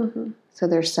narratives. Mm-hmm. So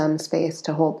there's some space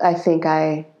to hold. I think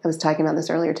I was talking about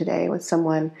this earlier today with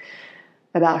someone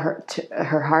about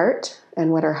her heart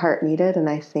and what her heart needed. And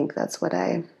I think that's what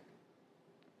I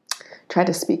try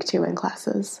to speak to in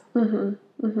classes.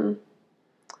 Mm-hmm. Mm-hmm.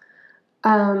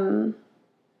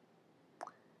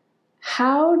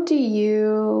 How do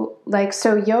you,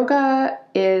 so yoga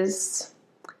is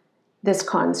this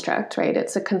construct, right?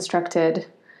 It's a constructed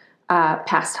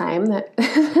pastime that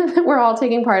we're all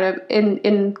taking part of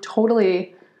in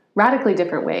totally radically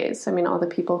different ways. I mean, all the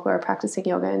people who are practicing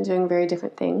yoga and doing very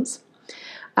different things.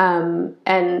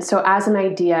 And so as an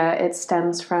idea, it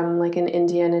stems from like an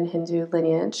Indian and Hindu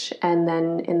lineage. And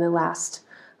then in the last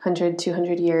 100,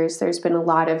 200 years, there's been a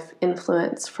lot of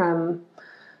influence from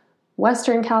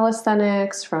Western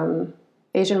calisthenics, from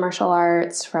Asian martial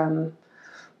arts, from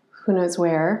who knows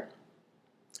where.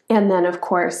 And then, of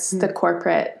course, the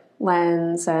corporate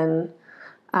lens. And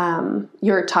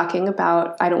you're talking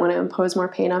about, I don't want to impose more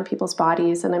pain on people's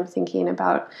bodies. And I'm thinking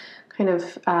about kind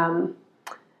of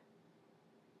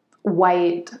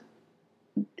white,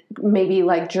 maybe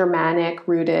like Germanic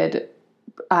rooted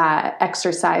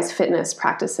exercise fitness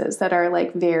practices that are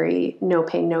like very no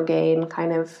pain, no gain,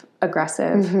 kind of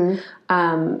aggressive.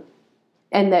 Mm-hmm.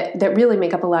 And that really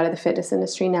make up a lot of the fitness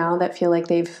industry now, that feel like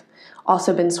they've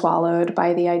also been swallowed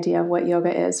by the idea of what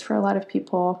yoga is for a lot of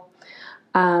people.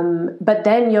 But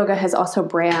then yoga has also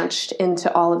branched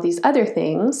into all of these other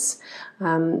things.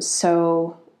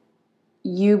 So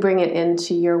you bring it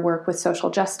into your work with social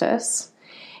justice,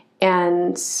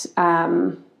 and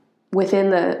within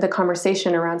the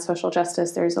conversation around social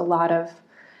justice, there's a lot of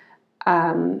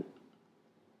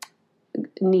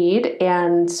need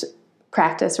and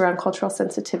practice around cultural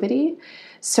sensitivity.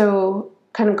 So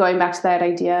kind of going back to that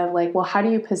idea of like, well, how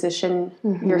do you position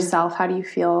yourself? How do you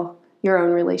feel your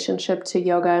own relationship to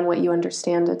yoga and what you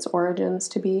understand its origins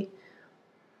to be?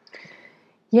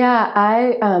 Yeah,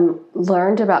 I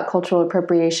learned about cultural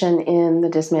appropriation in the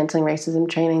dismantling racism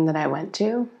training that I went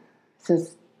to. This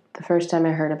is the first time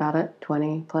I heard about it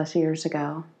 20 plus years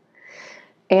ago.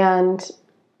 And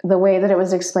the way that it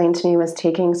was explained to me was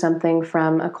taking something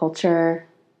from a culture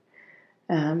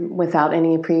without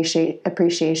any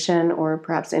appreciation or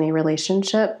perhaps any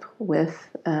relationship with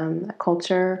a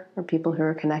culture or people who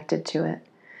are connected to it.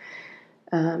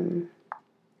 And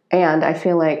I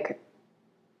feel like,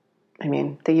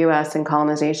 the U.S. and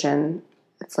colonization,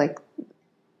 it's like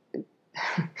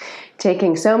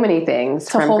taking so many things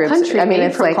it's from a whole groups. Country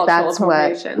it's like that's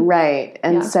what, right.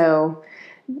 And yeah. So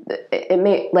it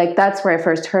made, like, that's where I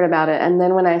first heard about it. And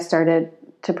then when I started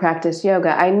to practice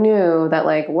yoga, I knew that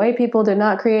like white people did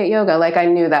not create yoga. Like I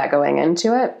knew that going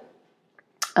into it.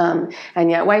 And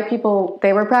yet white people,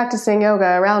 they were practicing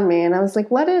yoga around me. And I was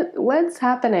like, what's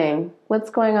happening?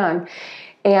 What's going on?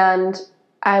 And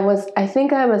I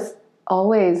think I was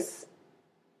always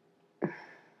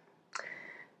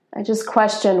I just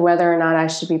questioned whether or not I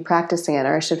should be practicing it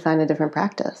or I should find a different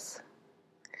practice.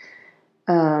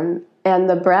 And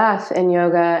the breath in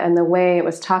yoga and the way it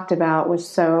was talked about was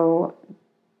so,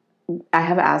 I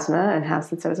have asthma and have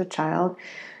since I was a child.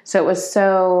 So it was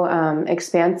so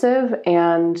expansive,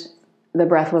 and the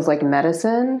breath was like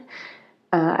medicine.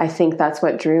 I think that's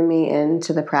what drew me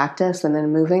into the practice, and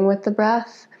then moving with the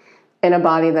breath in a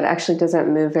body that actually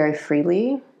doesn't move very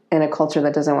freely, in a culture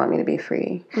that doesn't want me to be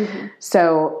free. Mm-hmm.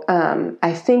 So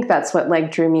I think that's what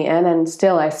like drew me in. And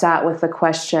still I sat with the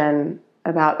question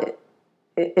about,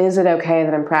 is it okay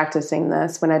that I'm practicing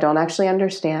this when I don't actually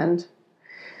understand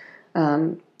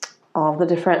all the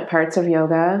different parts of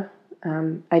yoga?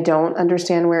 I don't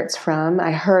understand where it's from.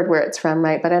 I heard where it's from,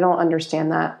 right? But I don't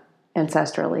understand that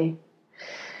ancestrally.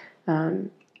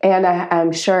 And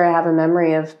I'm sure I have a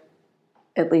memory of,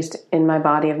 at least in my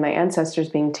body, of my ancestors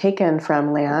being taken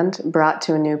from land, brought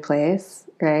to a new place,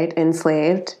 right?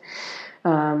 Enslaved,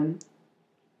 and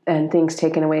things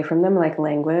taken away from them, like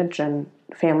language and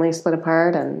families split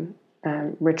apart and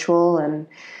ritual. And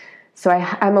so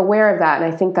I'm aware of that.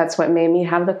 And I think that's what made me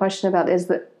have the question about,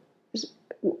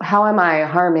 how am I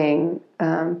harming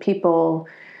people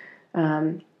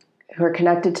who are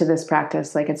connected to this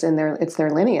practice? Like it's their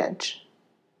lineage.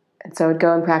 And so I would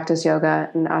go and practice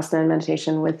yoga and asana and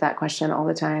meditation with that question all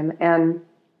the time. And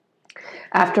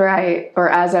as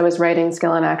I was writing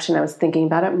Skill in Action, I was thinking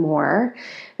about it more,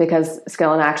 because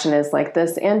Skill in Action is like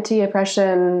this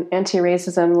anti-oppression,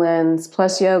 anti-racism lens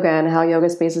plus yoga, and how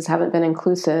yoga spaces haven't been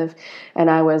inclusive.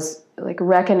 And I was like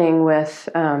reckoning with,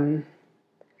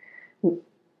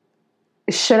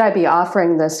 should I be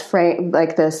offering this frame,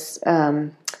 like this,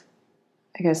 I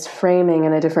guess, framing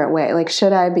in a different way? Like,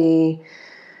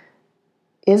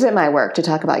 is it my work to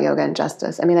talk about yoga and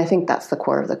justice? I mean, I think that's the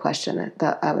core of the question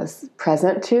that I was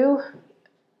present to.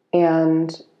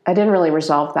 And I didn't really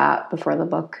resolve that before the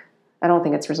book. I don't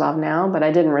think it's resolved now, but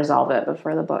I didn't resolve it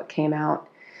before the book came out.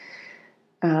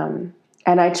 And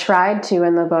I tried to,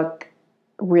 in the book,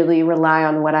 really rely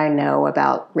on what I know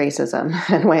about racism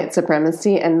and white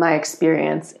supremacy and my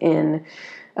experience in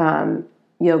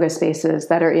yoga spaces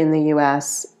that are in the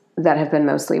U.S. that have been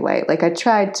mostly white. Like, I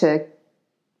tried to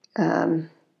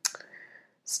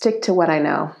stick to what I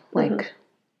know, like, mm-hmm.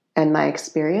 and my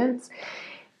experience.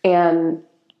 And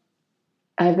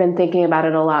I've been thinking about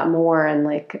it a lot more, and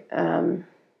like,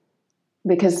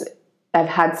 because I've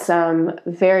had some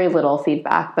very little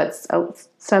feedback, but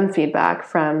some feedback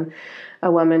from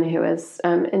a woman who is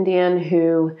Indian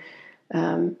who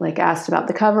like asked about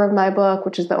the cover of my book,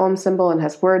 which is the Om symbol and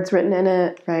has words written in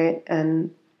it, right?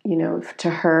 And, you know, to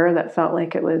her that felt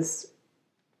like it was,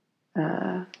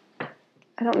 I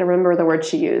don't remember the word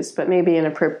she used, but maybe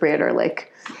inappropriate or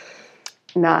like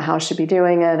not how she'd be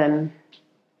doing it. And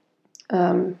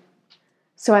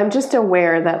so I'm just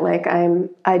aware that like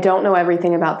I don't know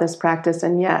everything about this practice,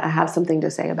 and yet I have something to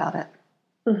say about it.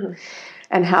 Mm-hmm.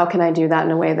 And how can I do that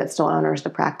in a way that still honors the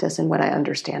practice and what I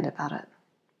understand about it?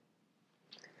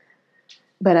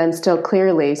 But I'm still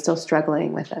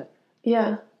struggling with it.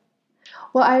 Yeah.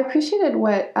 Well, I appreciated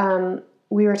what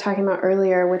we were talking about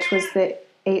earlier, which was the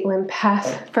 8-limb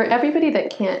path. For everybody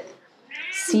that can't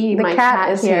see, my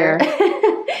cat is here.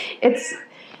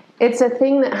 It's a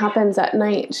thing that happens at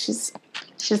night. She's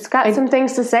got some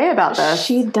things to say about this.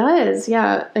 She does,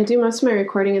 yeah. I do most of my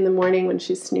recording in the morning when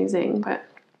she's snoozing, but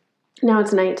now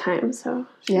it's nighttime, so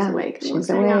she's awake.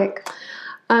 She's awake.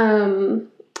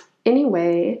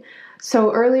 Anyway,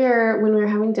 so earlier when we were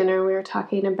having dinner, we were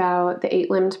talking about the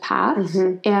 8-limbed path,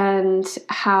 mm-hmm. and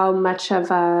how much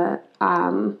of a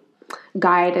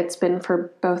guide it's been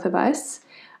for both of us.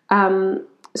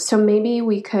 So maybe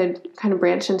we could kind of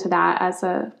branch into that as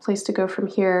a place to go from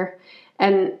here.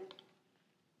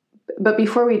 But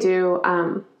before we do,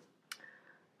 I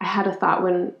had a thought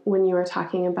when you were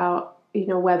talking about, you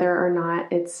know, whether or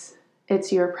not it's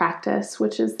your practice,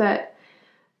 which is that,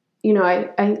 you know,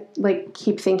 I like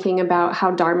keep thinking about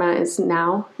how Dharma is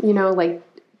now, you know, like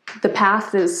the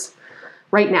path is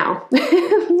right now.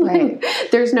 Right.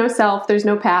 There's no self, there's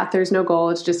no path, there's no goal.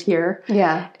 It's just here.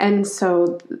 Yeah. And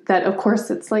so that, of course,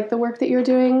 it's like the work that you're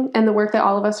doing and the work that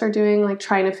all of us are doing, like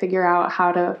trying to figure out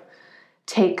how to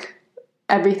take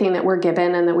everything that we're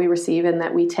given and that we receive and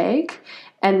that we take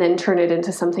and then turn it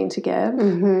into something to give.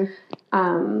 Mm-hmm.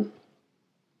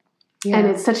 Yeah. And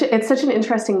it's such an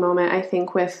interesting moment, I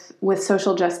think, with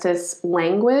social justice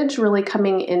language really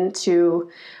coming into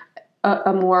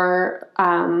a more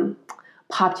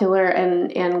popular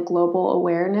and global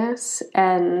awareness,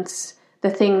 and the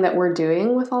thing that we're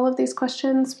doing with all of these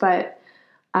questions. But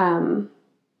the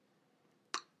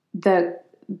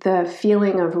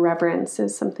feeling of reverence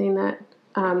is something that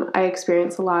I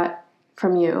experience a lot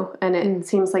from you, and it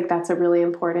seems like that's a really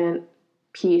important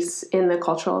piece in the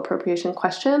cultural appropriation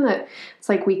question, that it's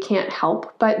like we can't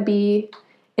help but be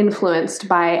influenced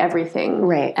by everything.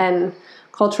 Right. And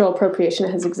cultural appropriation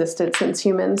has existed since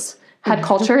humans had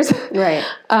cultures. Right.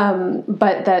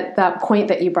 But that point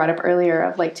that you brought up earlier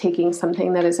of like taking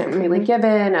something that isn't freely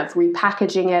given, of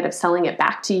repackaging it, of selling it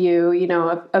back to you,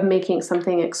 of making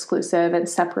something exclusive and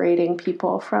separating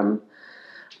people from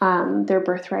their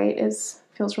birthright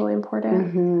feels really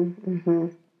important.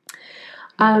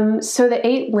 So the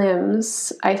 8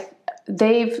 limbs, have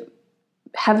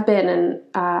been and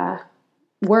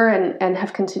were and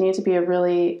have continued to be a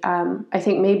really, I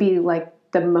think maybe like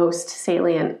the most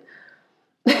salient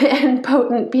and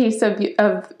potent piece of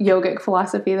yogic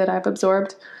philosophy that I've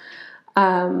absorbed.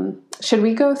 Should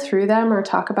we go through them or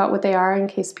talk about what they are in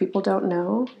case people don't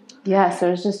know? Yes,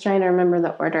 I was just trying to remember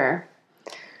the order.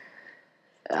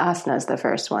 Asana is the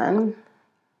first one.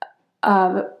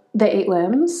 The 8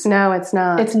 limbs? No, it's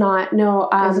not. It's not. No,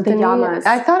 the yamas.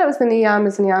 I thought it was the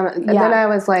niyamas. And then I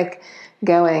was like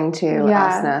going to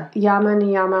asana. Yama,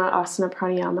 niyama, asana,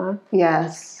 pranayama.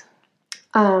 Yes.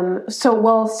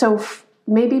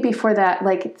 Maybe before that,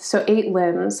 8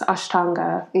 limbs,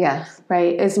 Ashtanga. Yes.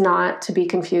 Right, is not to be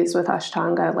confused with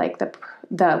Ashtanga, like the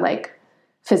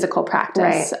physical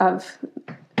practice of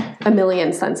a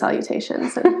million sun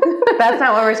salutations. That's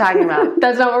not what we're talking about.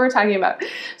 That's not what we're talking about.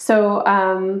 So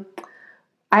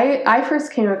I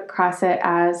first came across it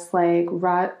as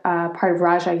part of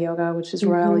Raja Yoga, which is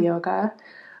royal yoga.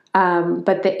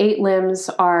 But the 8 limbs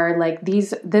are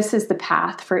this is the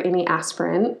path for any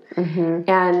aspirant.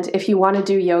 And if you want to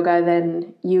do yoga,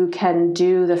 then you can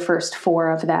do the first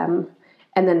 4 of them.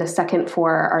 And then the second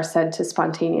 4 are said to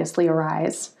spontaneously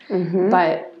arise.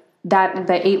 But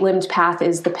the 8-limbed path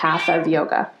is the path of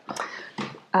yoga.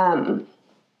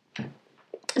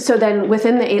 So then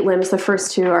within the 8 limbs, the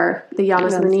first 2 are the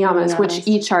yamas and the niyamas, which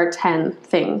each are 10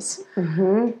 things.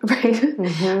 Right?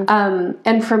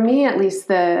 And for me, at least,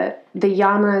 the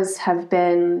yamas have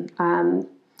been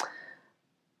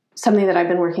something that I've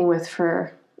been working with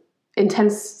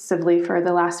intensively for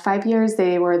the last 5 years.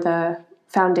 They were the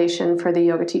foundation for the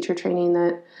yoga teacher training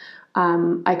that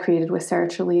I created with Sarah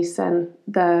Chalise, and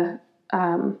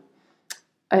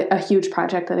a huge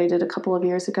project that I did a couple of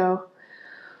years ago.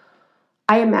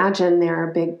 I imagine they're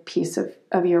a big piece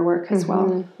of your work as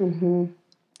well.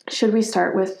 Should we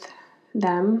start with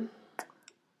them?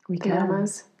 We can.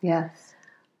 Yamas? Yes.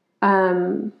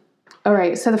 All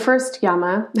right. So the first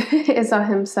yama is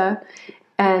ahimsa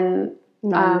and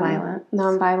nonviolence.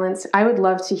 Nonviolence. I would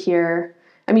love to hear.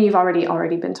 I mean, you've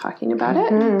already been talking about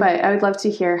it, but I would love to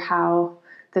hear how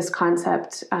this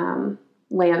concept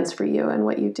lands for you and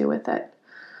what you do with it.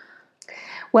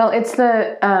 Well, it's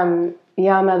the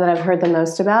yama that I've heard the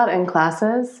most about in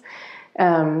classes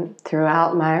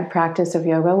throughout my practice of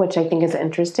yoga, which I think is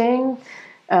interesting.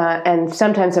 And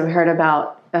sometimes I've heard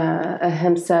about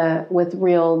ahimsa with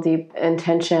real deep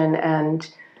intention and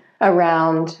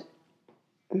around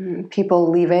people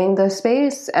leaving the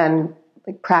space and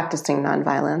practicing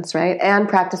nonviolence, right? And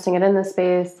practicing it in the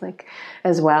space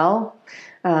as well.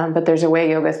 But there's a way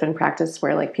yoga's been practiced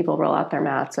where people roll out their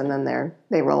mats and then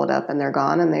they roll it up and they're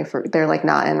gone and they're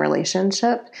not in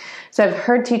relationship. So I've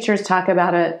heard teachers talk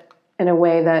about it in a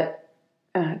way that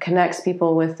connects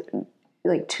people with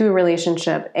to a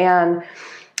relationship. And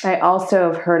I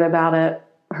also have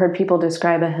heard people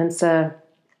describe ahimsa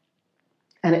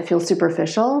and it feels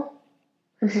superficial.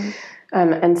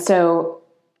 And so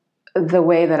the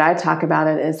way that I talk about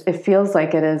it is it feels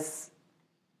like it is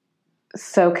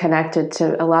so connected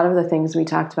to a lot of the things we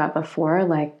talked about before,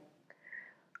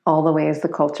 all the ways the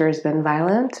culture has been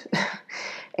violent.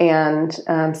 And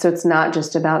so it's not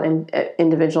just about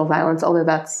individual violence, although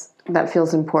that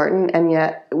feels important. And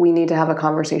yet we need to have a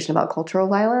conversation about cultural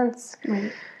violence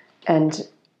and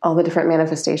all the different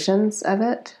manifestations of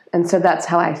it. And so that's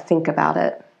how I think about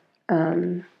it.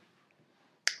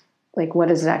 What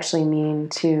does it actually mean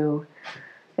to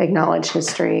acknowledge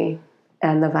history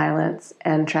and the violence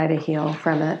and try to heal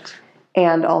from it,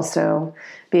 and also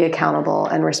be accountable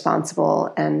and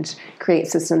responsible and create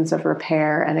systems of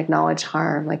repair and acknowledge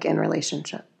harm in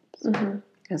relationships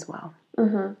as well.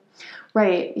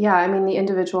 Right. Yeah. I mean, the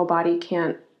individual body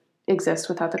can't exist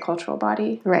without the cultural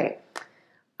body. Right.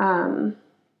 Yeah.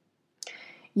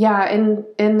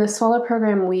 In the Swala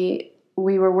program, we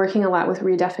were working a lot with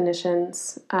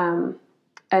redefinitions.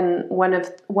 And one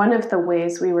of the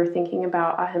ways we were thinking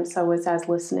about ahimsa was as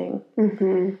listening.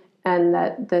 And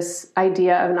that this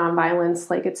idea of nonviolence,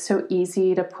 it's so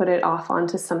easy to put it off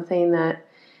onto something that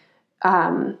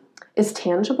is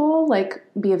tangible, like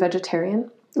be a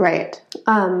vegetarian. Right.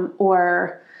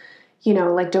 Or,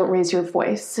 like don't raise your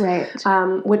voice. Right.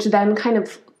 Which then kind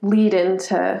of lead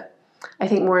into, I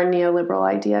think, more neoliberal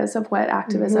ideas of what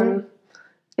activism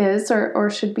is or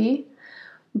should be.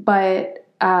 But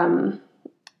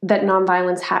that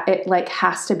nonviolence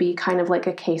has to be kind of like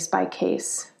a case by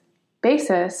case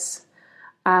basis,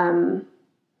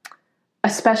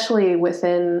 especially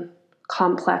within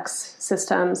complex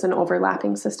systems and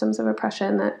overlapping systems of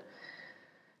oppression, that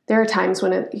there are times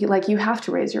when you have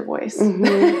to raise your voice.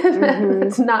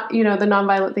 It's not, the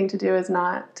nonviolent thing to do is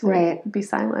not to be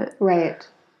silent. Right.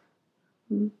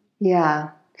 Yeah.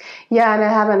 Yeah. And I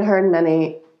haven't heard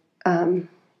many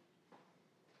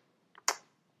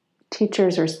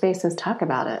teachers or spaces talk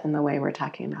about it in the way we're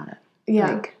talking about it.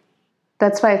 Yeah.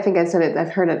 That's why I think I said it.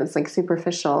 I've heard it. It's like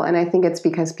superficial. And I think it's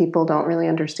because people don't really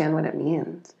understand what it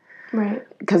means. Right.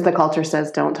 Because the culture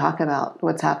says don't talk about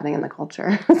what's happening in the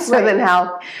culture. So then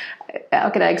how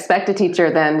can I expect a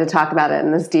teacher then to talk about it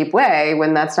in this deep way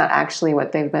when that's not actually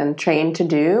what they've been trained to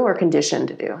do or conditioned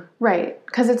to do? Right.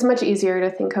 Because it's much easier to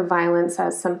think of violence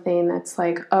as something that's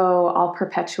like, oh, I'll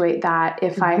perpetuate that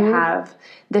if I have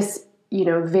this,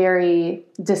 very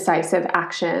decisive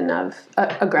action of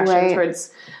aggression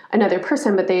towards another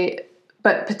person.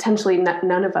 But potentially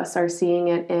none of us are seeing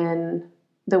it in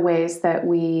the ways that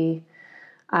we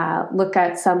look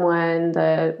at someone,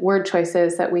 the word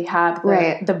choices that we have,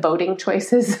 the voting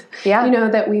choices,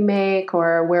 that we make,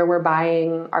 or where we're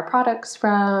buying our products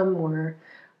from, or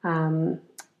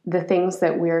the things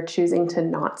that we're choosing to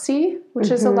not see,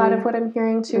 which is a lot of what I'm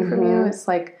hearing too from you. Is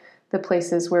like the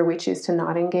places where we choose to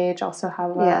not engage also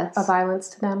have a violence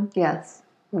to them. Yes,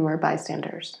 when we're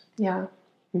bystanders. Yeah.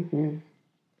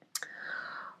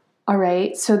 All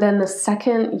right. So then the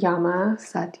second yama,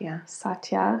 Satya.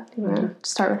 Do you want to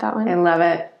start with that one? I love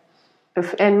it.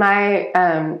 In my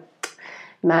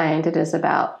mind, it is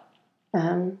about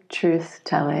truth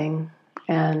telling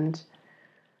and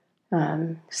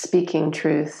speaking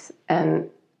truth. And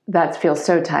that feels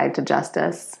so tied to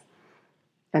justice.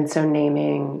 And so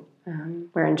naming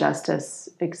where injustice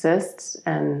exists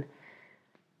and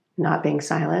not being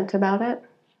silent about it.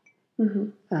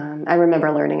 I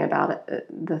remember learning about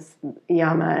this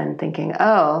yama and thinking,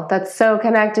 oh, that's so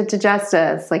connected to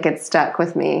justice. Like it stuck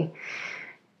with me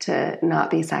to not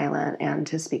be silent and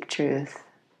to speak truth.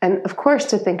 And of course,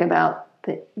 to think about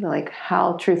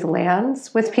how truth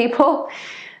lands with people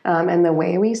and the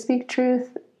way we speak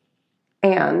truth,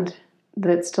 and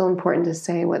that it's still important to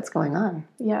say what's going on.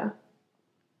 Yeah.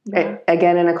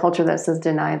 Again, in a culture that says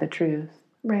deny the truth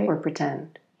or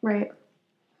pretend. Right.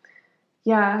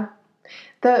 Yeah.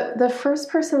 The first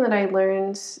person that I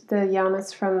learned the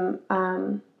yamas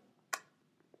from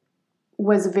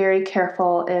was very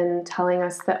careful in telling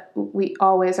us that we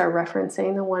always are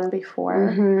referencing the one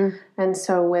before. And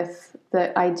so with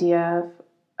the idea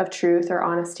of truth or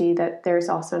honesty, that there's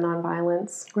also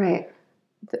nonviolence. Right.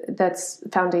 That's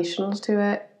foundational to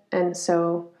it. And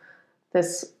so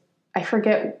I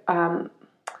forget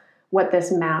what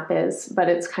this map is, but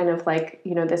it's kind of like,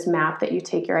 this map that you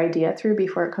take your idea through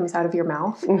before it comes out of your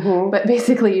mouth. But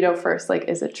basically, first, like,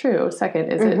 is it true?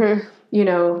 Second, is it,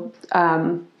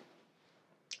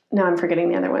 now I'm forgetting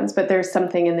the other ones, but there's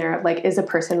something in there of like, is a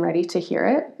person ready to hear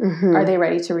it? Are they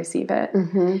ready to receive it?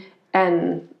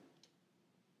 And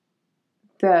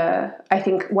I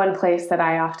think one place that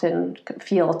I often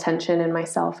feel tension in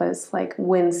myself is like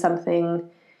when something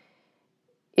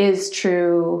is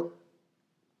true,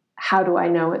 how do I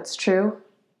know it's true?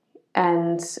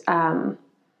 And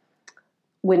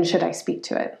when should I speak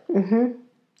to it?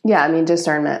 Yeah, I mean,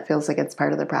 discernment feels like it's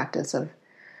part of the practice of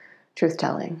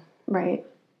truth-telling. Right.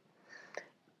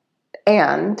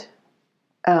 And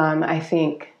I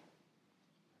think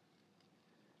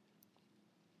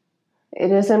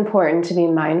it is important to be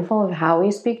mindful of how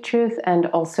we speak truth, and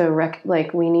also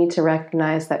we need to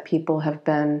recognize that people have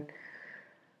been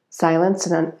silenced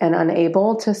and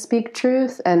unable to speak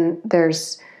truth, and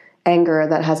there's anger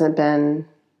that hasn't been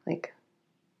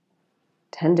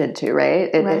tended to, right?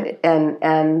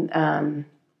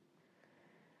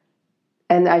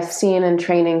 And I've seen in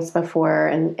trainings before,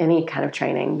 in any kind of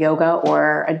training, yoga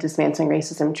or a dismantling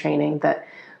racism training, that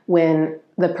when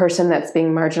the person that's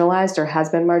being marginalized or has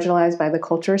been marginalized by the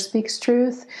culture speaks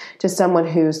truth to someone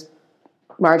who's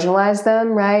marginalized them,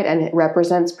 right, and it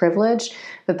represents privilege,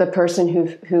 that the person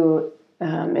who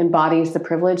embodies the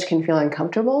privilege can feel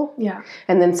uncomfortable. Yeah.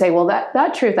 And then say, well,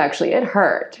 that truth actually, it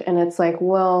hurt. And it's like,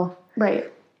 well,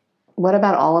 right. What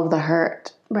about all of the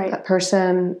hurt that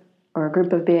person or a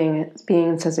group of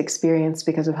beings has experienced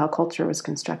because of how culture was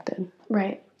constructed?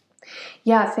 Right.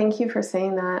 Yeah, thank you for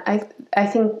saying that. I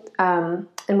think, and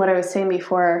what I was saying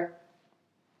before,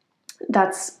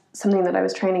 that's something that I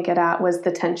was trying to get at, was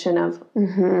the tension of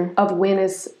when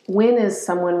is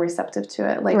someone receptive to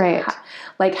it? Like, Right.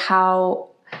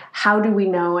 How do we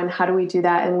know, and how do we do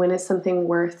that? And when is something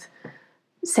worth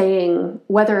saying,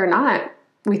 whether or not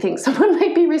we think someone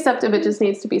might be receptive? It just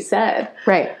needs to be said.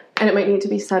 Right. And it might need to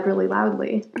be said really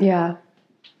loudly. Yeah.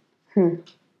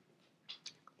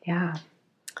 Yeah.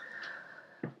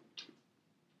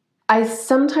 I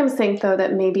sometimes think, though,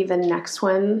 that maybe the next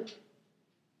one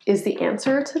is the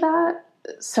answer to that.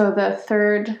 So the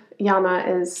third yama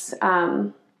is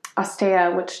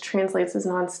asteya, which translates as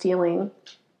non-stealing.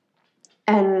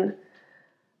 And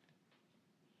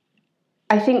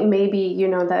I think maybe, you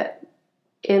know, that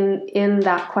in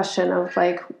that question of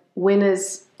like, when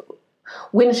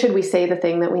should we say the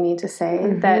thing that we need to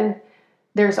say, that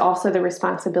there's also the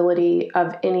responsibility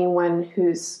of anyone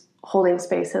who's holding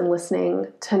space and listening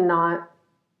to not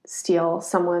steal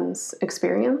someone's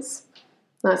experience,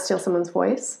 not steal someone's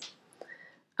voice.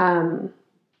 And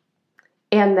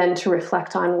then to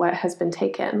reflect on what has been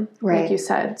taken, Right. like you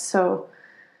said. So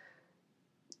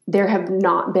there have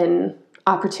not been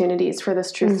opportunities for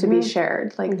this truth to be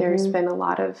shared. Like there's been a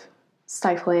lot of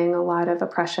stifling, a lot of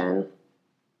oppression.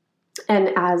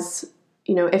 And as,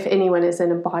 you know, if anyone is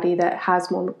in a body that has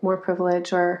more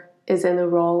privilege, or is in the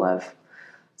role of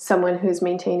someone who's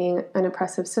maintaining an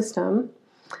oppressive system,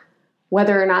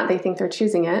 whether or not they think they're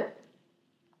choosing it,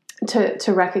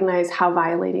 to recognize how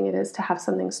violating it is to have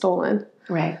something stolen.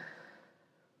 Right.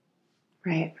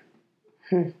 Right.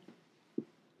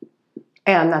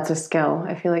 And that's a skill.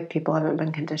 I feel like people haven't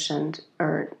been conditioned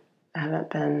or haven't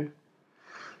been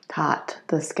taught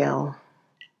the skill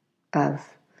of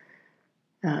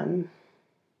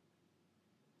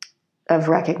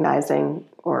recognizing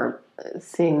or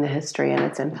seeing the history and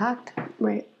its impact.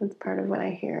 Right. That's part of what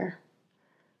I hear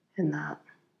in that.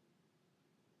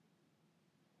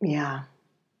 Yeah.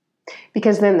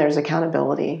 Because then there's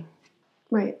accountability.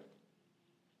 Right.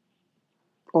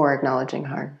 Or acknowledging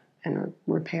harm and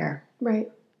repair.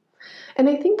 Right. And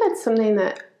I think that's something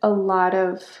that a lot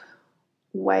of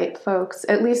white folks,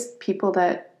 at least people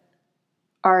that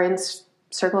are in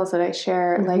circles that I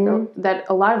share, like that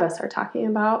a lot of us are talking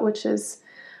about, which is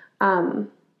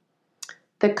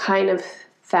the kind of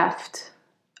theft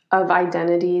of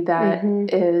identity that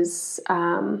is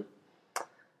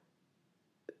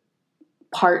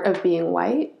part of being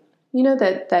white. You know,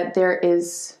 that there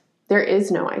is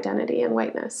no identity in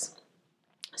whiteness.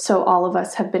 So all of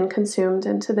us have been consumed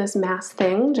into this mass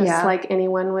thing, just like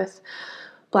anyone with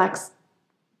black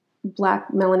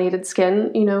melanated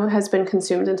skin, you know, has been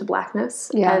consumed into blackness.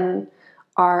 Yeah. And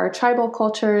our tribal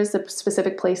cultures, the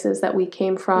specific places that we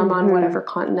came from on whatever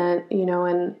continent, you know,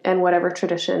 and whatever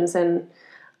traditions and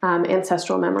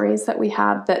ancestral memories that we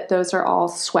have, that those are all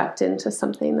swept into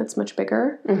something that's much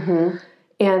bigger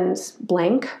and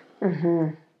blank.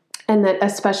 And that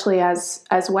especially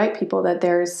as white people, that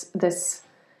there's this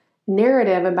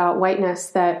narrative about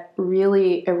whiteness that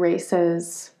really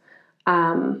erases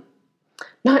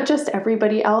not just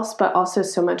everybody else, but also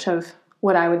so much of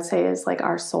what I would say is like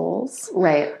our souls.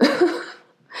 Right.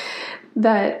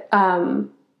 That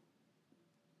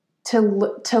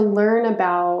to learn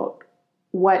about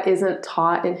what isn't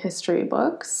taught in history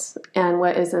books and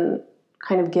what isn't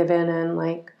kind of given in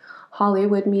like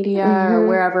Hollywood media or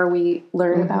wherever we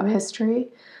learn about history,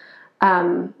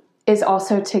 is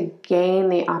also to gain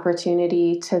the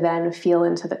opportunity to then feel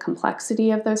into the complexity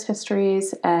of those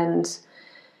histories, and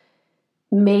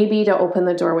maybe to open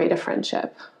the doorway to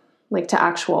friendship, like to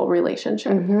actual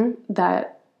relationship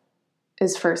that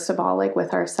is first of all like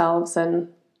with ourselves and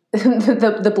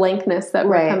the blankness that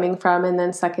we're coming from, and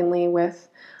then secondly with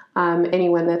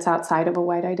anyone that's outside of a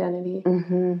white identity.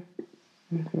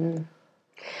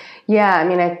 Yeah, I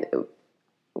mean,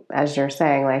 as you're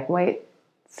saying, like white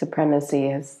supremacy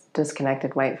has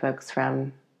disconnected white folks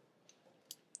from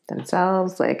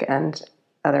themselves, like, and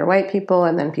other white people,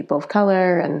 and then people of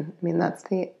color, and I mean that's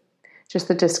just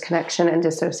the disconnection and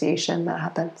dissociation that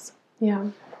happens. Yeah.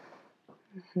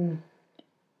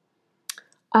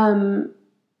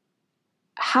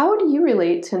 How do you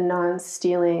relate to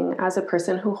non-stealing as a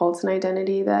person who holds an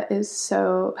identity that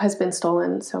has been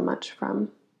stolen so much from?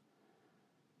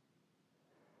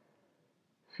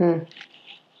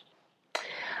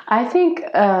 I think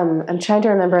I'm trying to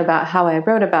remember about how I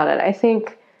wrote about it. I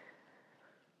think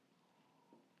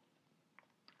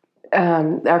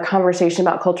our conversation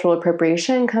about cultural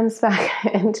appropriation comes back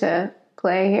into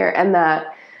play here, and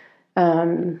that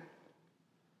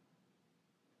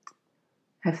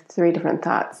I have three different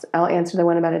thoughts. I'll answer the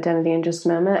one about identity in just a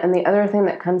moment. And the other thing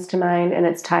that comes to mind, and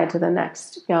it's tied to the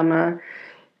next yama,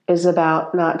 is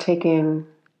about not taking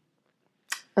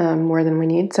more than we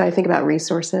need. So I think about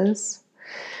resources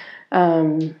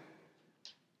and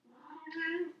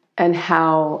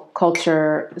how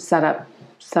culture set up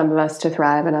some of us to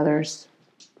thrive and others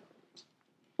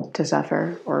to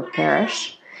suffer or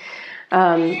perish.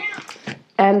 And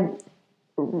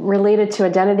related to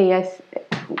identity,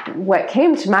 what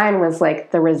came to mind was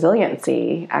like the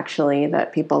resiliency, actually,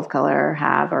 that people of color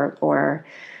have, or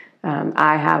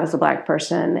I have as a Black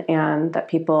person, and that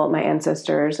people, my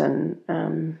ancestors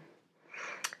and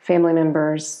family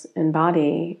members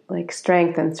embody, like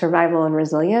strength and survival and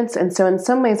resilience. And so in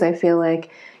some ways I feel like,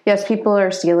 yes, people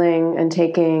are stealing and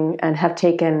taking and have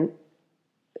taken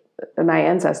my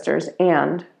ancestors,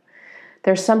 and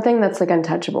there's something that's like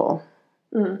untouchable.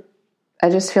 Mm. I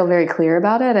just feel very clear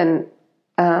about it. And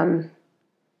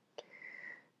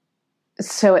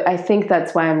so I think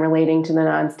that's why I'm relating to the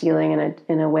non-stealing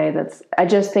in a way that's, I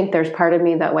just think there's part of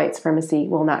me that white supremacy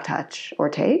will not touch or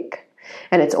take.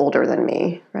 And it's older than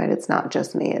me, right? It's not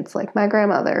just me. It's like my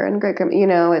grandmother and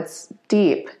great-grandmother, it's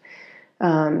deep.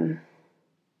 So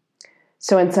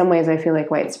in some ways I feel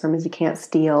like white supremacy can't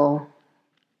steal,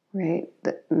 right,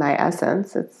 my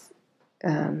essence. It's,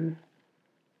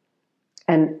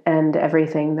 and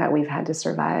everything that we've had to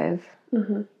survive.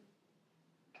 Mm-hmm.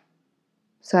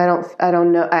 So I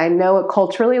don't know. I know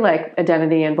culturally, like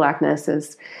identity and Blackness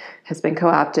has been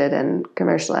co-opted and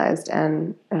commercialized,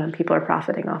 and people are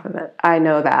profiting off of it. I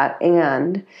know that,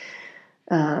 and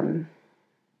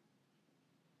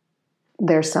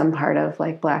there's some part of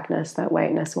like Blackness that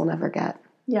whiteness will never get.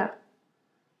 Yeah.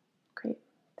 Great.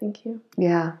 Thank you.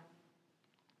 Yeah.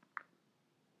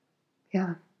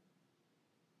 Yeah.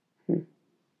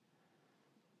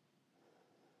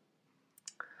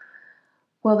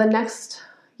 Well, the next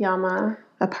yama,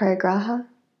 Aparigraha?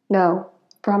 No.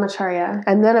 Brahmacharya.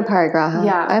 And then Aparigraha.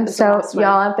 Yeah. I'm so, y'all,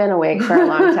 I've been awake for a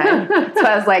long time. So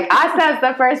I was like, I said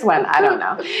the first one. I don't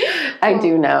know. I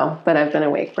do know, but I've been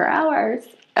awake for hours.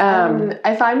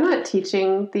 If I'm not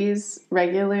teaching these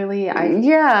regularly,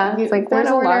 it's like one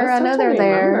order, another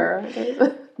there.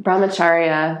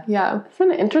 Brahmacharya. Yeah. It's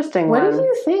an interesting one. What do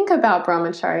you think about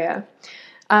Brahmacharya?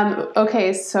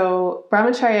 Okay, so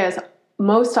Brahmacharya is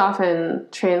most often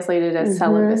translated as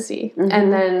celibacy. Mm-hmm.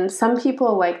 And then some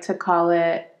people like to call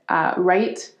it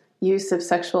right use of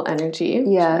sexual energy.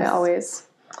 Yes. Which I always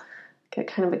get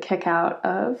kind of a kick out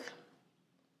of.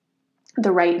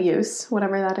 The right use,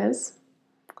 whatever that is.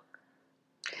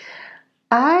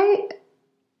 I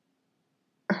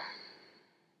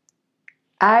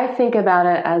think about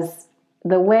it as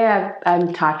the way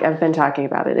I've been talking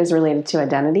about it is related to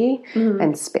identity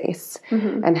and space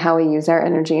and how we use our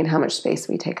energy and how much space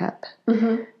we take up,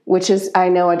 which is, I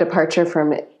know, a departure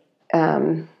from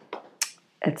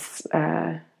its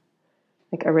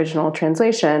like original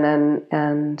translation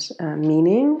and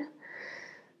meaning.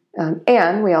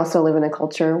 And we also live in a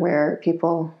culture where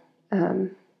people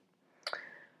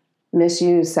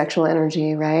misuse sexual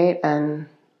energy, right? And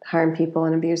harm people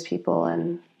and abuse people.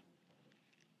 And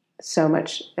so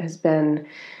much has been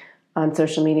on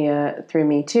social media through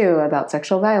Me Too about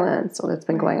sexual violence. So that's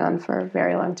been going on for a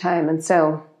very long time. And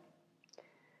so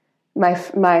my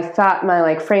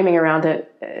framing around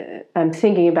it, I'm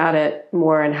thinking about it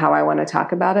more and how I want to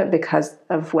talk about it because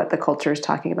of what the culture is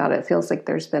talking about. It feels like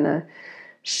there's been a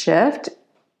shift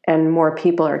and more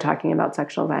people are talking about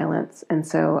sexual violence. And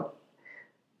so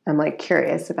I'm like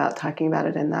curious about talking about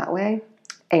it in that way.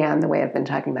 And the way I've been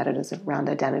talking about it is around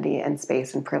identity and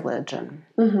space and privilege and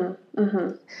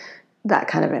that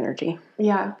kind of energy.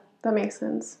 Yeah, that makes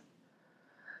sense.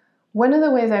 One of the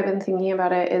ways I've been thinking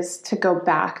about it is to go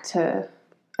back to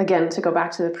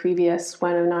the previous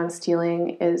one of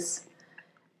non-stealing is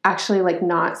actually like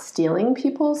not stealing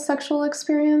people's sexual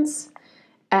experience.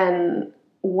 And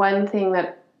one thing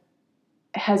that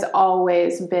has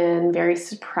always been very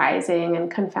surprising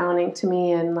and confounding to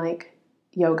me in like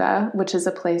yoga, which is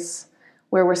a place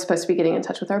where we're supposed to be getting in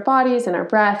touch with our bodies and our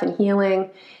breath and healing,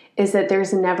 is that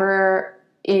there's never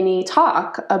any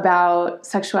talk about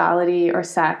sexuality or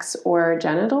sex or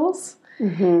genitals,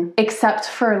 except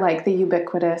for like the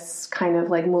ubiquitous kind of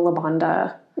like Mula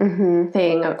Bandha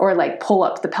thing, or like pull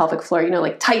up the pelvic floor,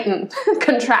 like tighten,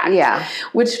 contract,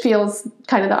 which feels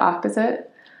kind of the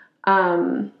opposite.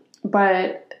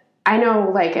 But I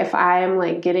know, like, if I'm,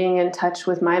 like, getting in touch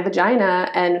with my vagina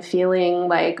and feeling,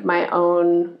 like, my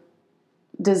own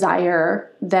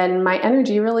desire, then my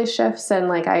energy really shifts and,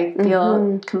 like, I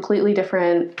feel completely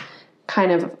different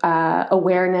kind of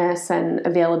awareness and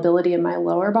availability in my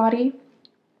lower body.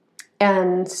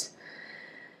 And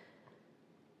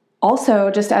also,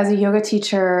 just as a yoga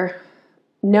teacher,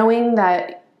 knowing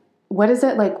that, what is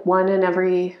it, like 1 in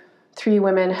every 3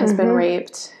 women has been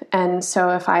raped. And so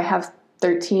if I have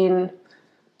 13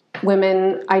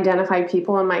 women identified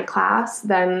people in my class,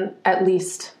 then at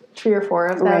least 3 or 4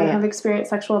 of them have experienced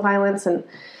sexual violence, and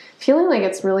feeling like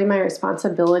it's really my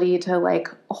responsibility to like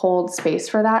hold space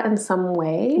for that in some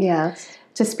way. Yes.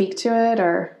 To speak to it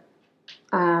or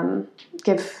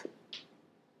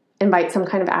invite some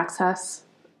kind of access.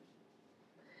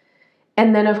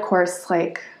 And then, of course,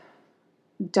 like,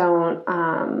 don't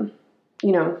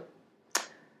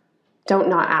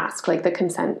not ask. Like, the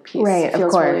consent piece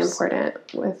feels really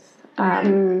important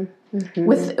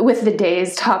with the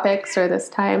day's topics or this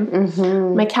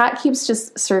time. My cat keeps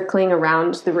just circling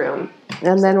around the room.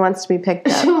 And then wants to be picked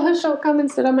up. She'll come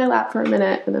and sit on my lap for a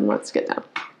minute and then wants to get down.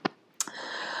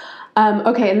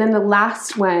 Okay, and then the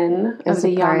last one of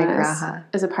the yamas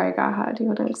is a parigraha. Do you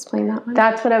want to explain that one?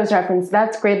 That's what I was referencing.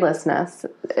 That's gradelessness.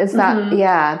 Is that,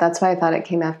 yeah, that's why I thought it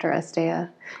came after Asteya.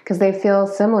 Because they feel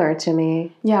similar to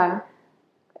me. Yeah.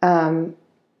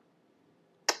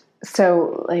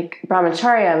 So, like,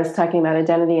 Brahmacharya, I was talking about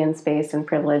identity and space and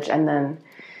privilege, and then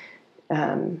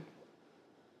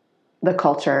the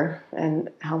culture and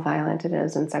how violent it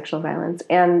is and sexual violence.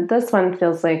 And this one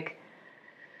feels like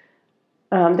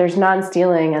there's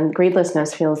non-stealing, and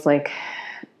greedlessness feels like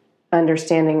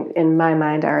understanding, in my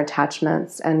mind, our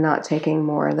attachments and not taking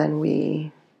more than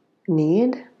we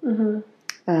need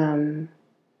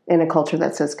in a culture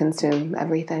that says consume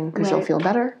everything because you'll feel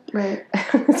better. Right.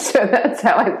 So that's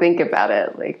how I think about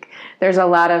it. Like, there's a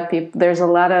lot of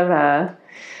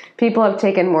people have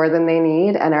taken more than they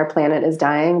need, and our planet is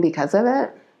dying because of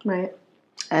it. Right.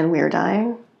 And we're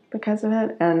dying because of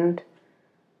it. And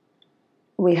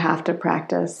we have to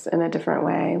practice in a different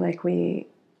way. Like,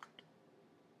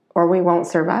 or we won't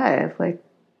survive. Like,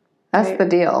 that's the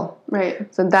deal.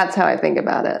 Right. So that's how I think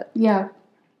about it. Yeah.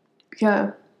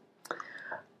 Yeah.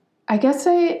 I guess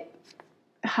I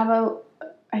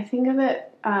think of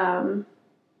it,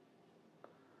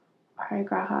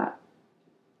 parigraha.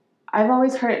 I've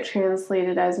always heard it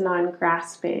translated as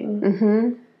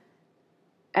non-grasping.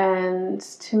 And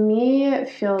to me, it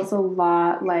feels a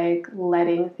lot like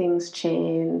letting things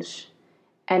change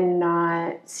and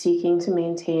not seeking to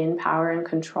maintain power and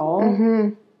control.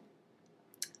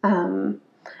 And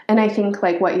I think,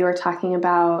 like, what you were talking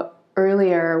about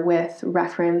earlier with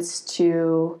reference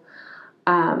to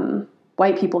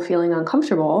white people feeling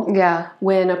uncomfortable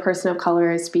when a person of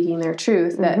color is speaking their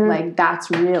truth, that like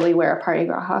that's really where a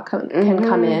parigraha can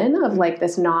come in, of like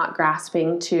this not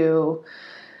grasping to,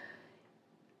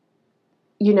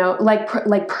 you know,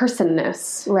 like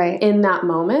personness in that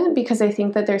moment, because I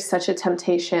think that there's such a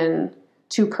temptation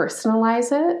to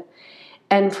personalize it.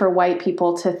 And for white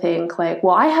people to think like,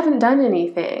 well, I haven't done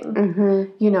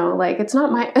anything, you know, like it's not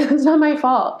my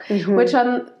fault, which,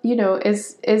 you know,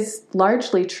 is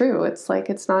largely true. It's like,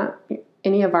 it's not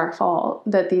any of our fault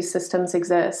that these systems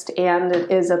exist. And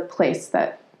it is a place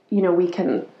that, you know, we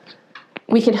can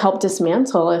help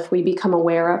dismantle if we become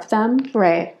aware of them.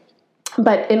 Right.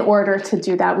 But in order to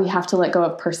do that, we have to let go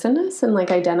of personness and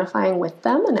like identifying with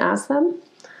them and as them.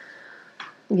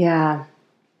 Yeah.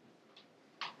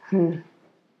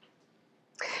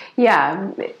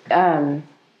 Yeah,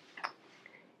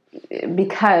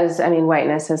 because, I mean,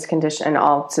 whiteness has conditioned, and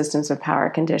all systems of power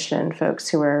condition folks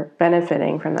who are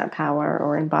benefiting from that power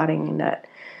or embodying it,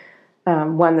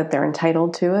 one, that they're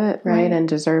entitled to it, right, and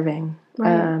deserving.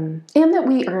 Right. And that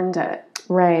we earned it.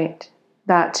 Right,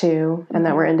 that too, and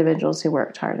that we're individuals who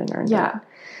worked hard and earned it.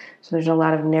 So there's a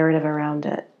lot of narrative around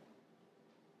it.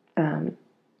 And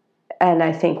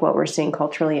I think what we're seeing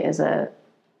culturally is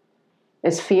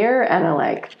fear and a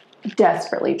like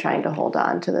desperately trying to hold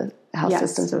on to how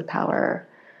systems of power,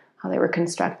 how they were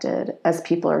constructed, as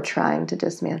people are trying to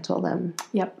dismantle them.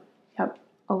 Yep.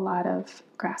 A lot of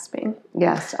grasping.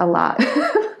 Yes, a lot.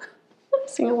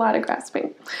 Seeing a lot of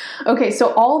grasping. Okay,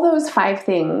 so all those 5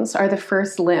 things are the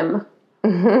first limb,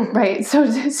 right? So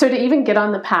to even get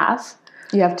on the path,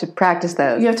 you have to practice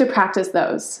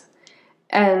those.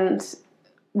 And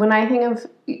when I think of,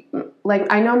 like,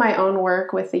 I know my own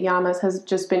work with the yamas has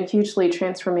just been hugely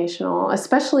transformational,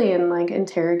 especially in like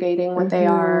interrogating what they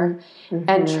are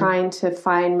and trying to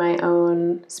find my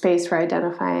own space for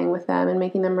identifying with them and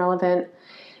making them relevant.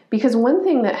 Because one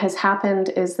thing that has happened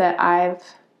is that I've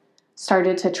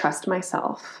started to trust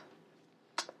myself.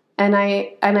 And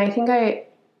I think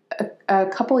a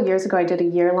couple of years ago, I did a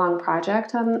year-long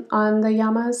project on the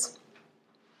yamas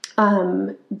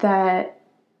that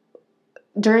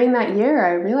during that year,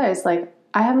 I realized, like,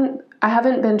 I I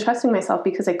haven't been trusting myself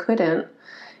because I couldn't.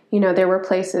 There were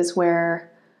places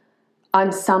where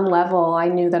on some level I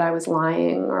knew that I was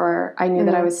lying or I knew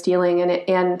that I was stealing.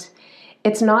 And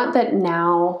it's not that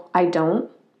now I don't,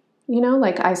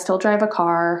 like I still drive a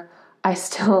car. I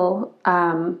still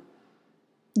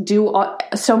do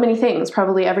so many things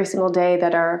probably every single day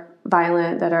that are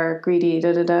violent, that are greedy,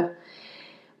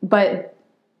 But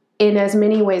in as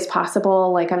many ways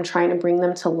possible, like I'm trying to bring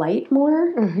them to light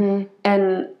more. Mm-hmm.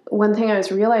 And one thing I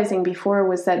was realizing before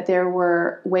was that there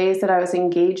were ways that I was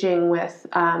engaging with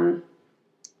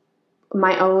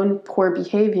my own poor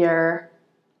behavior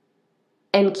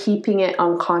and keeping it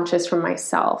unconscious from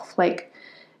myself. Like,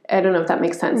 I don't know if that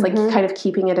makes sense. Mm-hmm. Like kind of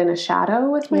keeping it in a shadow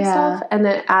with myself. Yeah. And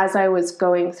then as I was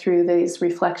going through these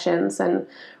reflections and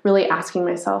really asking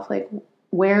myself, like,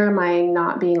 where am I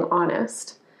not being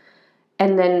honest?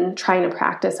 And then trying to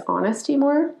practice honesty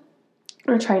more,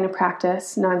 or trying to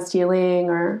practice non-stealing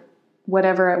or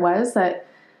whatever it was that,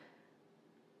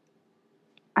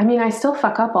 I still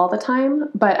fuck up all the time,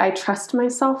 but I trust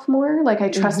myself more. Like I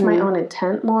trust my own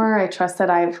intent more. I trust that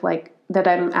that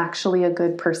I'm actually a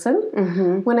good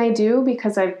person when I do,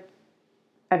 because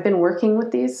I've been working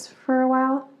with these for a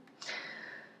while.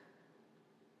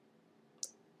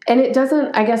 And it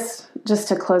doesn't, I guess, just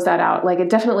to close that out, like it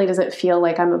definitely doesn't feel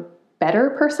like I'm a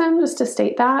better person, just to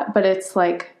state that, but it's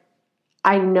like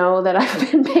I know that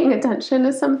I've been paying attention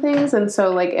to some things, and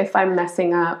so like if I'm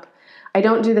messing up, I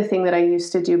don't do the thing that I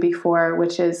used to do before,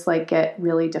 which is like get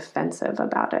really defensive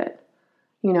about it.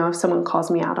 If someone calls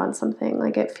me out on something,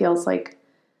 like it feels like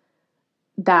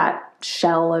that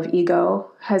shell of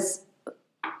ego has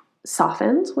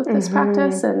softened with this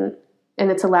practice, and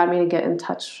it's allowed me to get in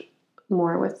touch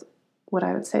more with what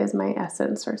I would say is my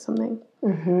essence or something.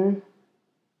 Mm-hmm.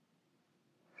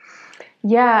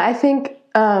 Yeah, I think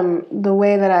the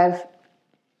way that I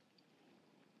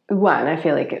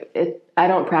feel like I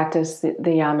don't practice the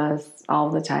yamas all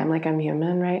the time, like I'm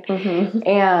human, right? Mm-hmm.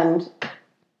 And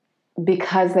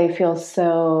because they feel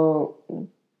so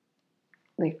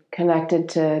like connected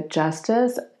to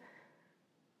justice,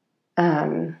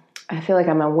 I feel like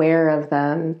I'm aware of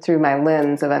them through my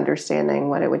lens of understanding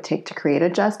what it would take to create a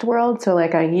just world. So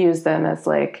like I use them as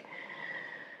like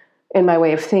in my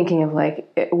way of thinking of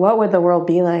like, what would the world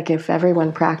be like if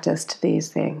everyone practiced these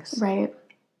things? Right.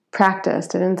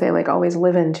 Practiced. I didn't say like always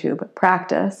live into, but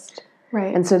practiced.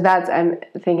 Right. And so I'm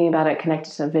thinking about it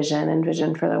connected to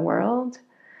vision for the world,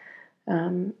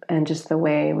 and just the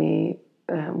way we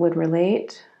would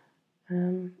relate,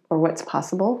 or what's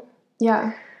possible.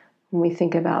 Yeah. When we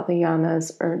think about the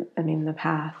yamas, the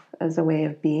path as a way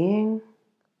of being.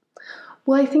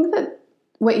 Well, I think that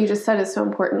what you just said is so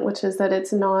important, which is that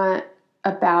it's not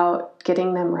about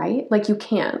getting them right. Like you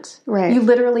can't. Right. You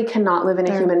literally cannot live in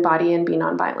a human body and be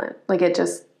nonviolent. Like it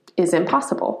just is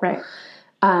impossible. Right.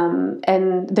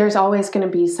 And there's always going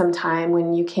to be some time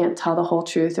when you can't tell the whole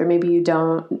truth, or maybe you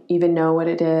don't even know what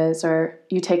it is, or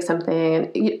you take something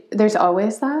and there's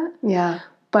always that. Yeah.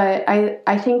 But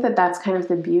I think that that's kind of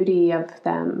the beauty of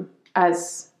them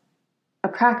as a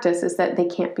practice, is that they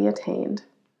can't be attained.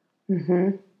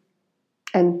 Mm-hmm.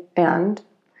 And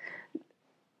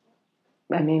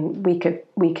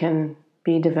we can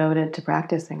be devoted to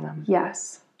practicing them.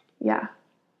 Yes. Yeah.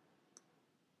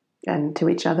 And to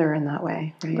each other in that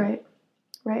way, right?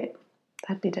 Right.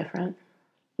 That'd be different.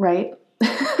 Right.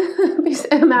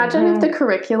 Imagine if the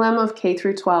curriculum of K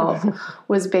through 12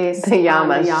 was based on the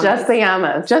yamas. Just the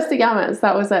yamas.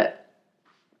 That was it.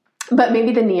 But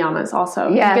maybe the niyamas also.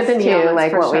 Yes, get the niyamas too,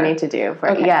 like what sure. we need to do.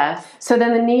 Okay. Yes. So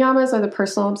then the niyamas are the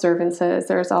personal observances.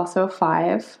 There's also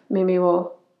 5. Maybe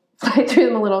we'll fly through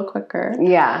them a little quicker.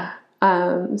 Yeah.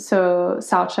 So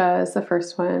Saucha is the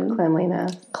first one.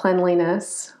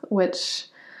 Cleanliness, which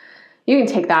you can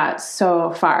take that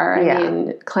so far. I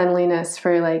mean, cleanliness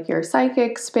for like your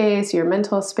psychic space, your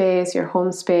mental space, your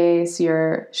home space,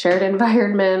 your shared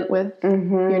environment with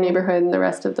your neighborhood and the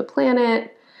rest of the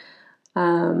planet.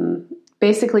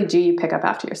 Basically, do you pick up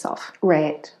after yourself?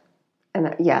 Right.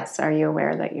 And yes, are you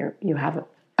aware that you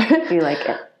like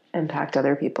impact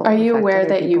other people? Are you aware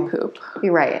that you poop?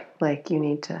 You're right. Like you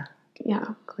need to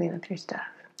clean up your stuff.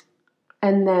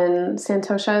 And then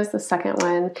Santosha is the second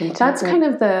one. That's kind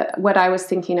of what I was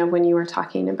thinking of when you were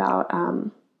talking about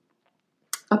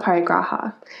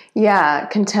aparigraha. Yeah,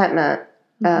 contentment.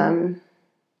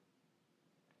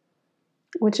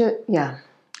 Which is, I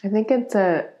think it's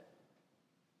I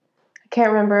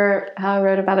can't remember how I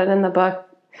wrote about it in the book.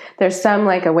 There's some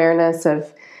like awareness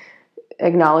of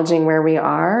acknowledging where we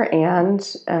are and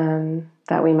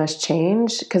that we must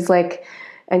change. Because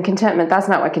and contentment, that's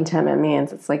not what contentment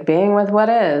means. It's like being with what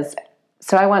is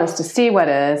so I want us to see what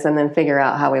is and then figure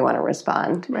out how we want to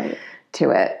respond to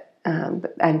it.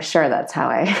 But I'm sure that's how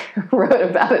I wrote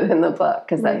about it in the book,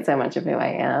 because that's so much of who I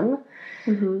am.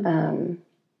 Mm-hmm.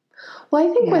 Well,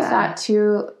 I think with that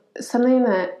too, something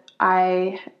that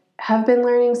I have been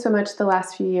learning so much the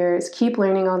last few years, keep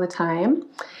learning all the time,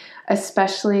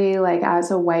 especially like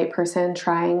as a white person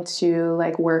trying to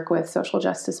like work with social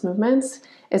justice movements,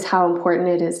 is how important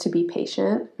it is to be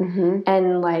patient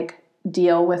and like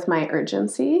deal with my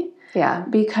urgency. Yeah.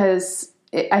 Because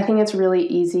I think it's really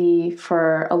easy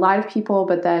for a lot of people,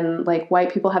 but then like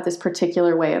white people have this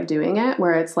particular way of doing it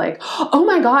where it's like, oh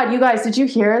my God, you guys, did you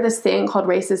hear this thing called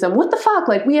racism? What the fuck?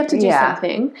 Like, we have to do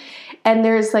something. And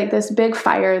there's like this big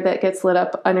fire that gets lit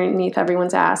up underneath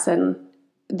everyone's ass and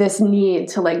this need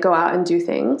to like go out and do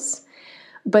things.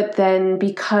 But then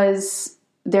because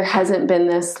there hasn't been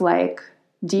this like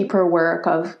deeper work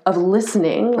of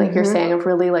listening, like you're saying, of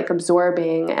really like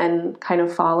absorbing and kind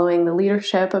of following the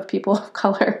leadership of people of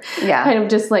color, kind of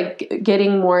just like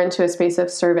getting more into a space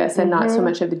of service and not so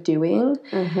much of a doing,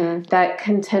 that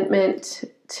contentment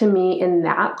to me in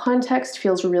that context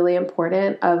feels really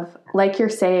important. Of like you're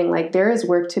saying, like there is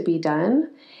work to be done,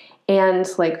 and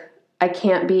like I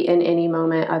can't be in any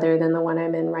moment other than the one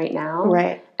I'm in right now.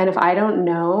 Right. And if I don't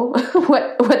know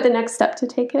what the next step to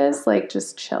take is, like,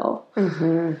 just chill.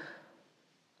 Mm-hmm.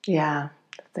 Yeah,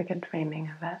 that's a good framing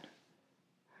of it.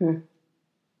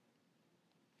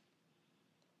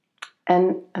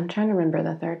 And I'm trying to remember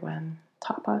the third one.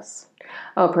 Tapas.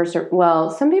 Oh,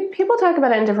 well, some people talk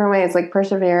about it in different ways, like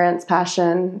perseverance,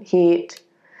 passion, heat.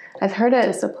 I've heard it.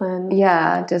 Discipline.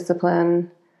 Yeah, discipline.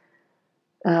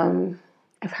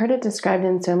 I've heard it described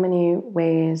in so many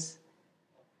ways.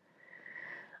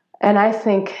 And I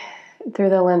think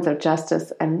through the lens of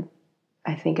justice,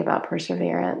 I think about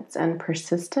perseverance and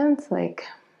persistence, like,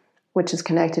 which is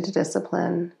connected to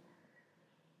discipline.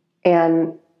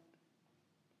 And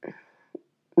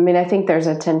I mean, I think there's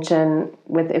a tension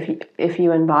with if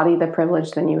you embody the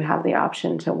privilege, then you have the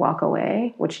option to walk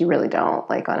away, which you really don't,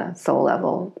 like on a soul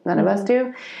level, none of us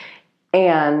do.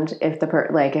 And if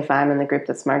if I'm in the group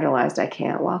that's marginalized, I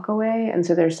can't walk away. And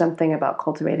so there's something about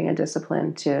cultivating a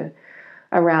discipline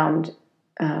around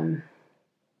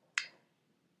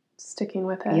sticking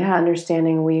with it. Yeah,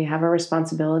 understanding we have a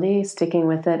responsibility, sticking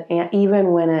with it, and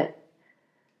even when it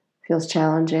feels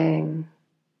challenging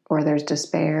or there's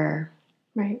despair.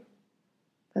 Right.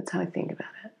 That's how I think about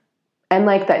it. And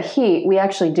like that heat, we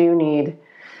actually do need,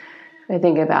 I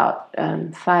think about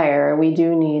fire, we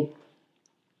do need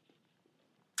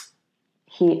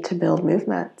heat to build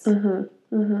movements.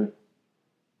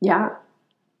 Yeah.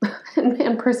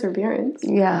 and perseverance.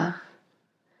 Yeah.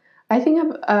 I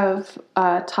think of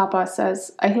tapas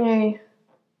as, I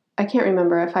can't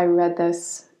remember if I read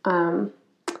this in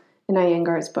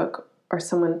Iyengar's book or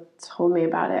someone told me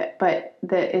about it, but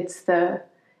that it's the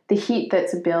heat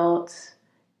that's built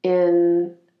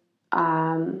in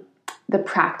the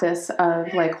practice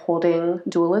of like holding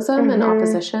dualism and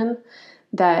opposition,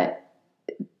 that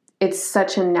it's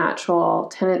such a natural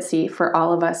tendency for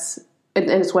all of us, and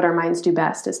it's what our minds do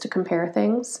best, is to compare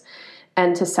things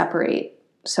and to separate.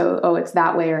 So, it's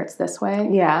that way or it's this way.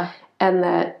 Yeah. And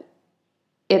that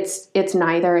it's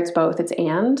neither, it's both, it's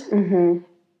and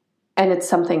it's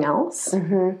something else.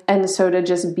 And so to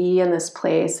just be in this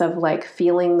place of like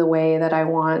feeling the way that I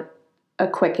want a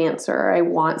quick answer, I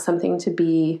want something to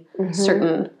be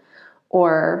certain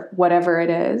or whatever it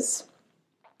is,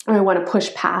 or I want to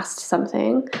push past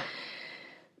something.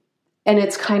 And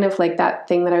it's kind of like that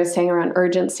thing that I was saying around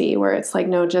urgency, where it's like,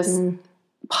 no, just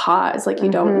pause, like you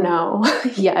don't know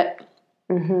yet.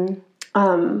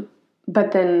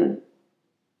 But then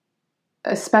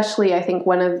especially I think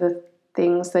one of the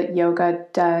things that yoga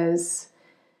does,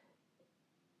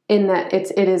 in that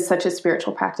it is such a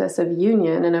spiritual practice of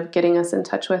union and of getting us in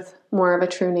touch with more of a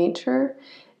true nature,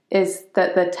 is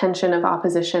that the tension of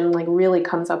opposition like really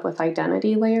comes up with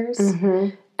identity layers.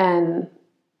 And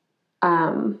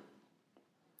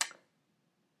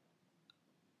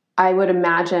I would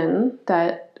imagine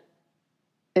that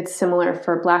it's similar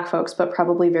for Black folks, but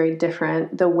probably very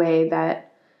different, the way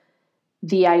that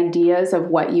the ideas of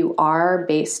what you are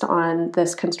based on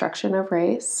this construction of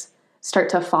race start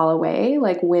to fall away,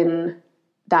 like when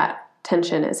that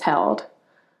tension is held.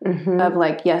 Of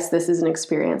like, yes, this is an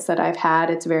experience that I've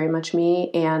had, it's very much me,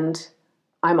 and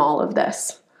I'm all of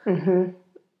this. And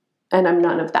I'm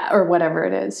none of that, or whatever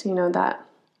it is, that.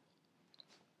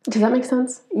 Does that make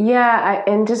sense? Yeah,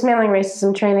 in dismantling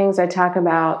racism trainings, I talk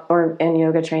about, or in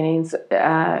yoga trainings,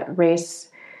 race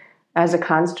as a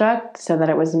construct, so that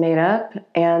it was made up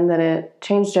and that it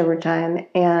changed over time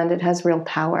and it has real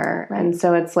power. Right. And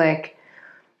so it's like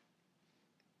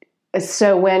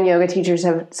So when yoga teachers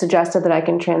have suggested that I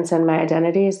can transcend my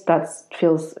identities, that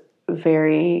feels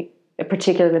very,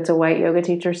 particularly if it's a white yoga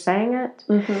teacher saying it,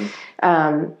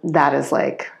 that is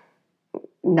like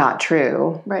not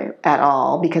true at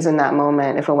all. Because in that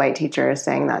moment, if a white teacher is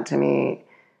saying that to me,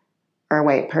 or a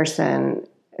white person,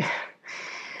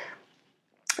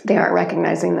 they aren't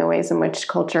recognizing the ways in which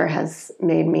culture has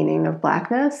made meaning of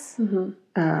Blackness.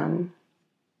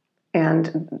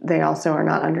 And they also are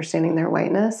not understanding their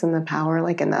whiteness and the power,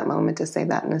 like in that moment, to say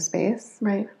that in a space.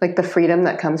 Right. Like the freedom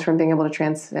that comes from being able to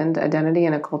transcend identity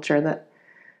in a culture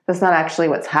that's not actually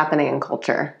what's happening in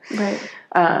culture. Right.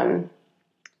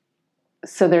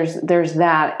 So there's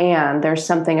that, and there's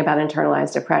something about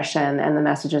internalized oppression and the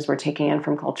messages we're taking in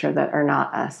from culture that are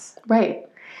not us. Right.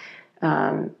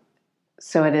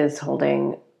 So it is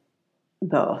holding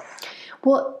both.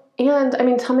 Well, and I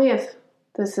mean, tell me if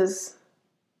this is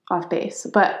off base,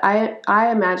 but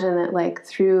I imagine that like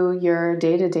through your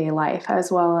day-to-day life,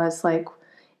 as well as like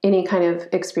any kind of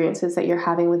experiences that you're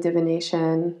having with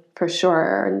divination for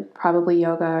sure, and probably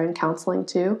yoga and counseling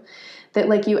too, that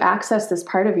like you access this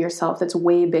part of yourself that's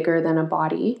way bigger than a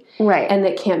body. Right. And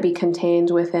that can't be contained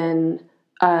within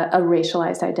a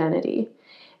racialized identity.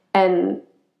 And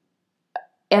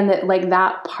that like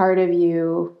that part of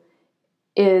you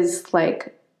is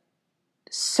like,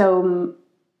 so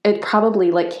it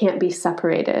probably like can't be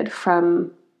separated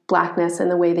from Blackness in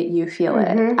the way that you feel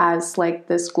it as like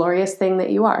this glorious thing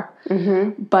that you are.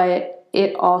 But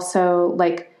it also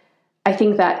like, I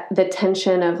think that the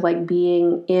tension of like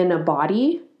being in a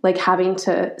body, like having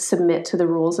to submit to the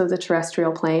rules of the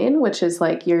terrestrial plane, which is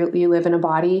like you live in a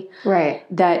body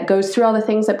that goes through all the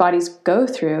things that bodies go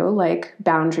through, like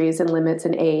boundaries and limits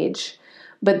and age,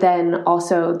 but then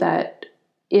also that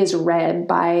is read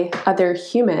by other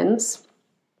humans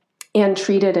and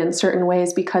treated in certain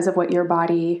ways because of what your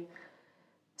body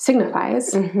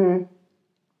signifies.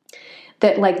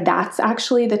 That like that's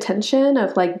actually the tension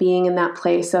of like being in that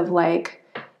place of like,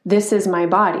 this is my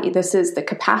body, this is the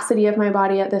capacity of my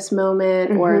body at this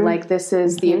moment, or like this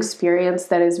is the experience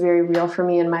that is very real for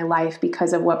me in my life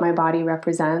because of what my body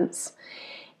represents.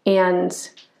 And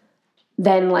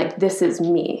then like, this is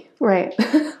me. Right.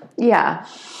 Yeah,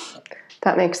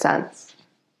 that makes sense.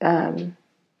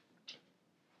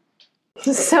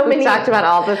 So we talked about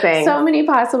all the things. So many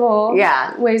possible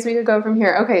ways we could go from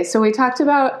here. Okay, so we talked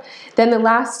about, then the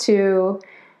last two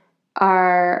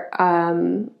are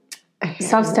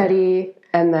self-study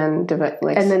and then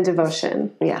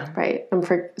devotion. Yeah. Right.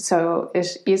 So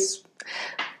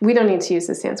we don't need to use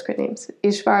the Sanskrit names.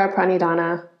 Ishvara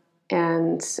Pranidhana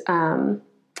and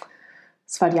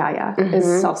Svadhyaya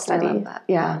is self-study. I love that.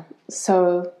 Yeah.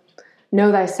 So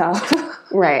know thyself.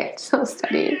 Right.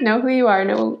 Self-study. Know who you are.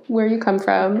 Know where you come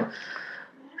from.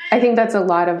 I think that's a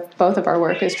lot of both of our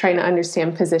work is trying to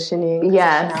understand positioning,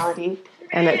 positionality.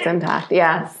 And its impact.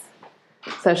 Yes.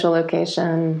 Social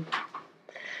location,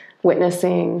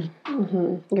 witnessing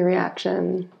your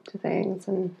reaction to things,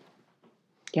 and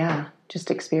just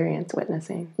experience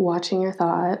witnessing. Watching your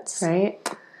thoughts. Right.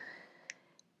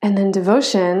 And then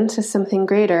devotion to something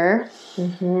greater,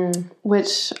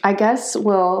 which I guess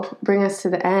will bring us to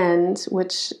the end,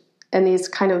 and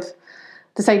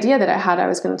this idea that I had, I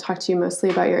was going to talk to you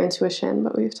mostly about your intuition,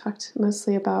 but we've talked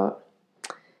mostly about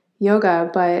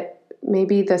yoga, but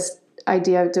maybe this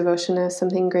idea of devotion to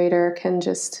something greater can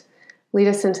just lead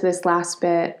us into this last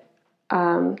bit,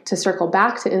 to circle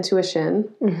back to intuition.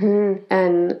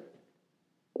 And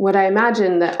what I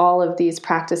imagine that all of these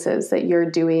practices that you're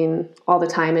doing all the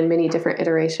time in many different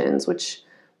iterations, which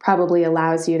probably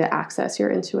allows you to access your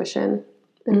intuition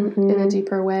in a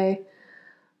deeper way.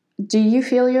 Do you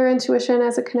feel your intuition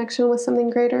as a connection with something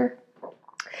greater?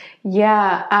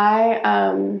 Yeah,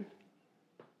 I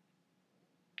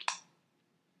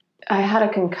had a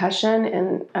concussion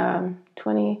in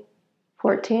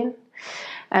 2014.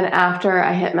 And after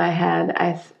I hit my head,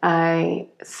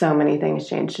 so many things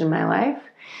changed in my life.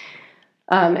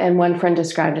 And one friend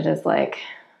described it as like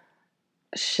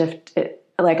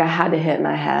like I had to hit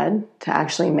my head to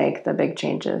actually make the big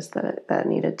changes that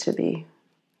needed to be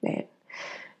made.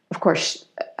 Of course,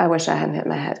 I wish I hadn't hit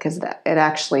my head because it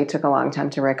actually took a long time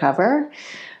to recover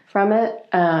from it.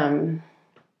 And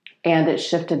it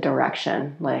shifted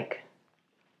direction, like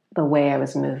the way I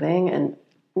was moving, and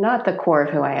not the core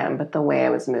of who I am, but the way I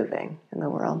was moving in the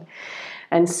world.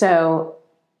 And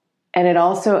it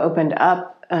also opened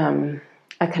up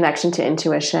a connection to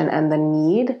intuition and the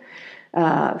need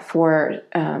for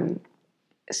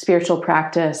spiritual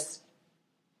practice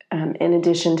in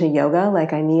addition to yoga.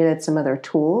 Like I needed some other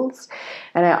tools,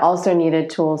 and I also needed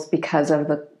tools because of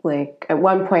like at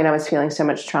one point I was feeling so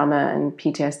much trauma and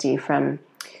PTSD from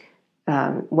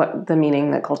what the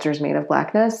meaning that culture is made of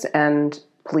Blackness and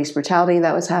police brutality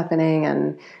that was happening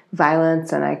and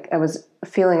violence. And I was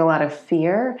feeling a lot of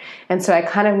fear. And so I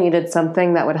kind of needed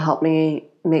something that would help me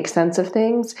make sense of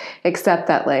things, except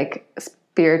that like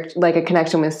spirit, like a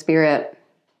connection with spirit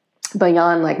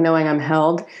beyond like knowing I'm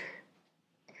held.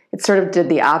 It sort of did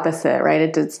the opposite,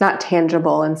 right? It's not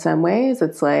tangible in some ways.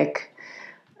 It's like,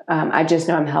 I just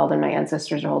know I'm held and my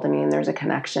ancestors are holding me and there's a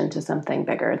connection to something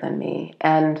bigger than me.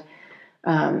 And,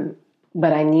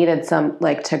 but I needed some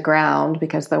like to ground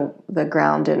because the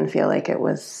ground didn't feel like it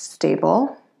was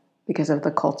stable because of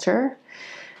the culture.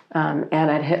 And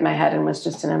I'd hit my head and was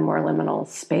just in a more liminal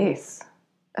space,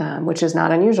 which is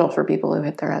not unusual for people who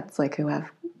hit their heads, like who have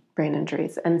brain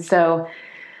injuries. And so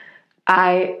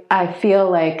I feel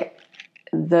like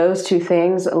those two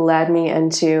things led me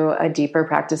into a deeper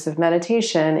practice of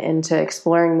meditation, into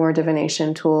exploring more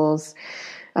divination tools,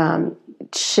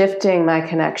 shifting my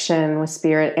connection with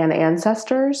spirit and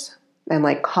ancestors, and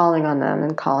like calling on them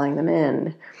and calling them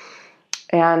in.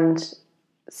 And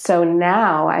so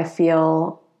now I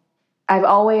feel I've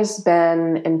always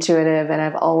been intuitive, and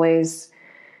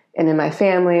and in my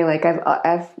family, like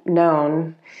I've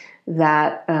known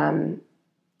that,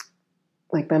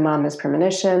 like my mom has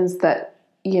premonitions that,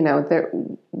 you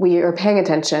know, we are paying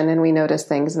attention and we notice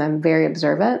things, and I'm very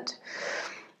observant.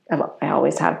 I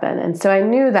always have been. And so I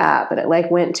knew that, but it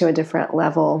like went to a different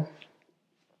level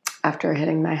after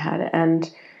hitting my head.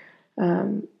 And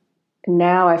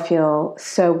now I feel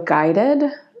so guided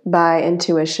by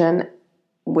intuition,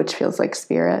 which feels like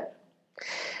spirit.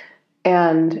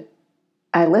 And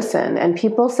I listen. And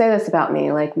people say this about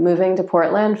me, like moving to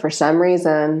Portland, for some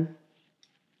reason,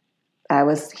 I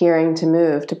was hearing to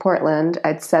move to Portland.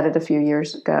 I'd said it a few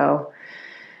years ago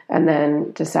and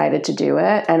then decided to do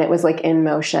it. And it was like in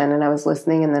motion, and I was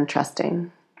listening and then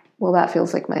trusting. Well, that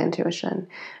feels like my intuition.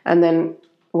 And then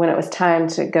when it was time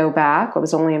to go back, I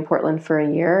was only in Portland for a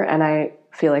year, and I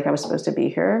feel like I was supposed to be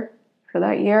here for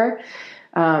that year.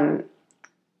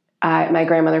 My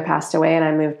grandmother passed away, and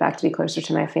I moved back to be closer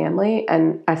to my family.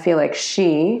 And I feel like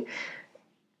she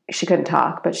couldn't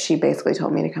talk, but she basically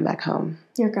told me to come back home.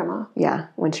 Your grandma? Yeah,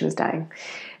 when she was dying.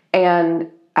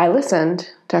 And I listened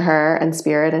to her and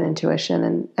spirit and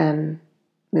intuition and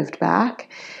moved back.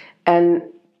 And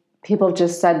people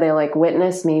just said they like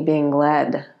witnessed me being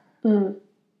led and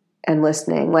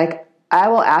listening. Like I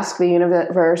will ask the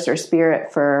universe or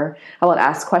spirit I will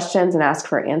ask questions and ask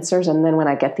for answers. And then when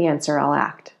I get the answer, I'll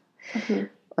act. Mm-hmm.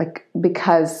 Like,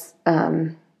 because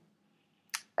I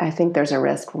think there's a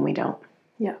risk when we don't.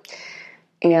 Yeah.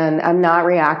 And I'm not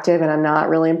reactive, and I'm not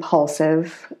really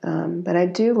impulsive, but I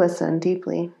do listen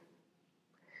deeply.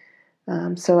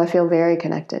 So I feel very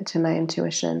connected to my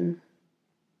intuition.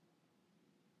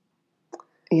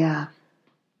 Yeah.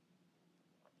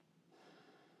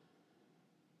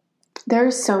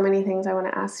 There's so many things I want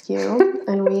to ask you,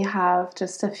 and we have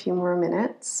just a few more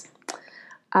minutes.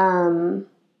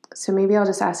 So maybe I'll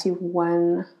just ask you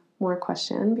one more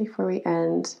question before we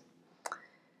end,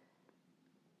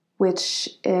 which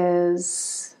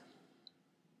is,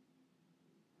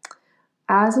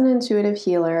 as an intuitive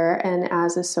healer and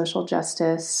as a social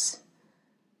justice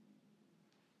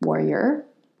worker,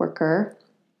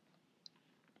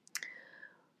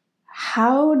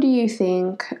 how do you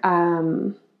think,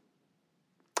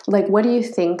 what do you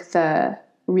think the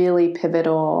really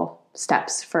pivotal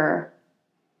steps for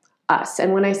us?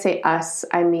 And when I say us,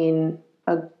 I mean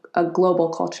a global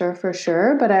culture for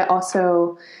sure, but I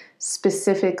also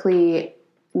specifically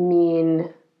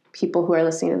mean people who are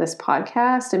listening to this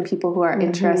podcast and people who are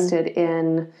interested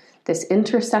in this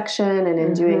intersection and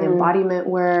in doing embodiment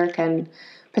work, and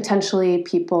potentially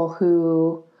people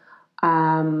who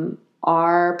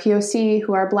are POC,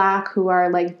 who are Black, who are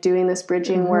like doing this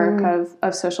bridging work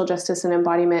of social justice and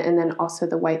embodiment, and then also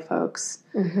the white folks.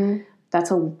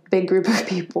 That's a big group of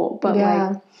people, but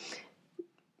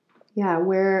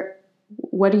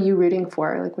what are you rooting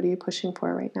for? Like, what are you pushing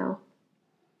for right now?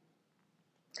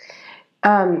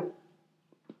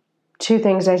 Two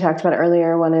things I talked about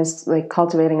earlier. One is like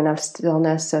cultivating enough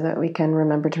stillness so that we can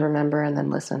remember to remember and then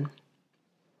listen.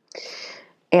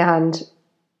 And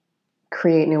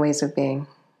create new ways of being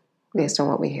based on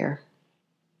what we hear.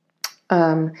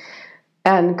 And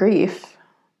grief,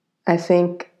 I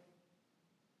think,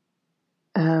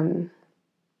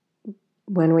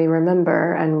 when we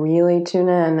remember and really tune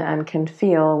in and can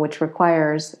feel, which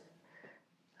requires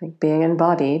like being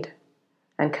embodied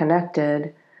and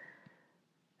connected,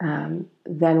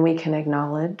 then we can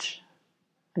acknowledge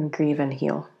and grieve and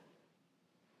heal.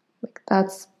 Like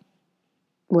that's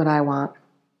what I want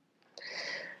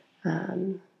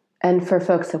And for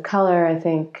folks of color, I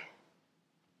think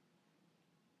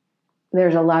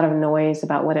there's a lot of noise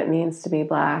about what it means to be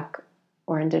Black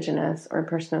or Indigenous or a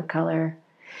person of color,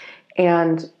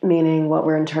 and meaning what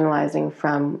we're internalizing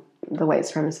from the white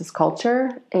supremacist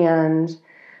culture and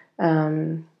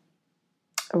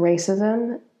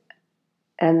racism.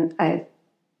 And I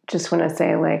just want to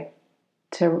say, like,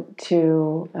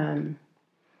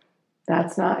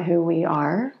 that's not who we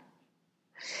are.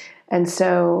 And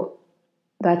so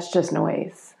that's just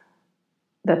noise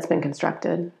that's been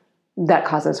constructed that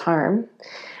causes harm.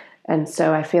 And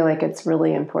so I feel like it's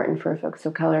really important for folks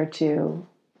of color to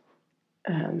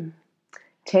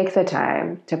take the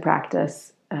time to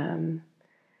practice,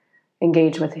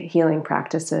 engage with healing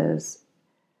practices,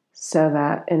 so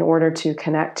that in order to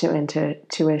connect to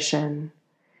intuition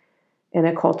in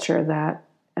a culture that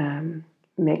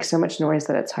makes so much noise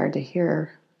that it's hard to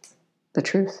hear the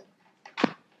truth.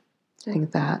 I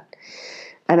think that.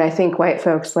 And I think white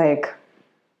folks, like,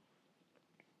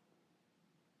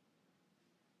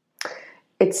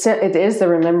 it is the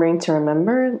remembering to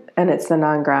remember, and it's the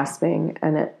non-grasping,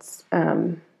 and it's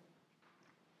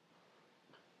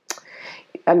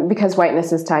because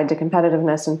whiteness is tied to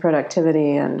competitiveness and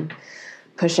productivity and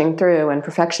pushing through and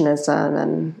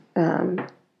perfectionism, and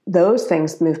those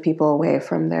things move people away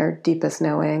from their deepest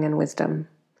knowing and wisdom.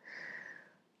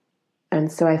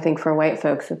 And so I think for white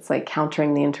folks, it's like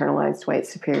countering the internalized white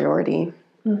superiority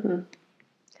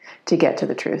to get to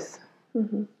the truth.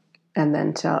 Mm-hmm. And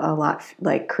then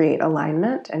to create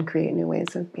alignment and create new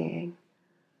ways of being.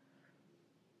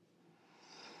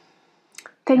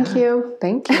 Thank you.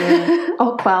 Thank you.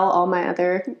 I'll quell all my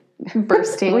other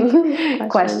bursting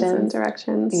questions and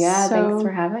directions. Yeah, thanks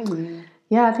for having me.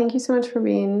 Yeah, thank you so much for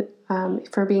being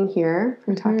here,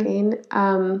 for talking.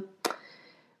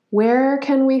 Where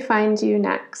can we find you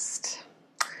next?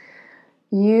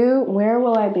 Where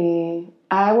will I be?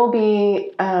 I will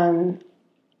be...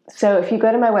 So if you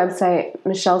go to my website,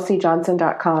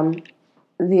 michellecjohnson.com,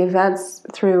 the events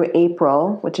through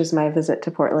April, which is my visit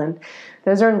to Portland,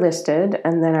 those are listed.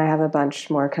 And then I have a bunch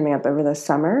more coming up over the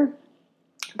summer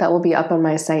that will be up on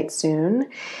my site soon.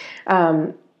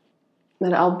 Then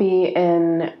I'll be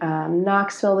in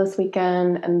Knoxville this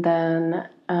weekend, and then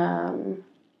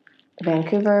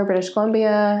Vancouver, British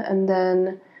Columbia, and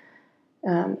then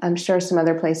I'm sure some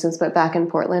other places, but back in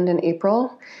Portland in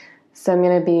April. So I'm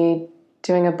going to be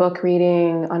doing a book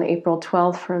reading on April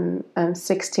 12th from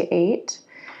 6 to 8,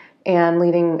 and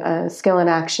leading a Skill in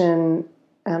Action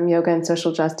yoga and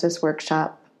social justice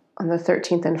workshop on the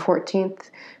 13th and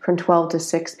 14th from 12 to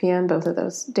 6 p.m., both of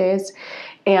those days.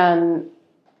 And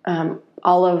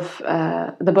all of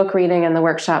the book reading and the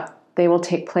workshop, they will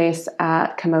take place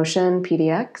at Commotion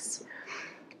PDX.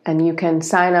 And you can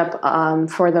sign up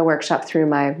for the workshop through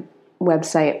my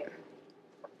website.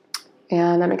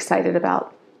 And I'm excited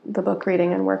about the book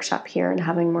reading and workshop here and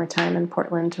having more time in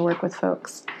Portland to work with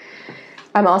folks.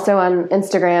 I'm also on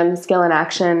Instagram. Skill in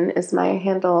Action is my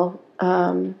handle.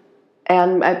 And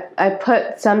I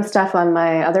put some stuff on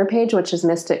my other page, which is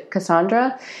Mystic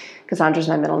Cassandra. Cassandra's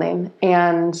my middle name.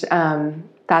 And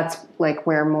that's like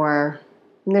where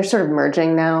they're sort of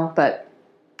merging now, but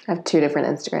I have 2 different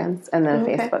Instagrams and then a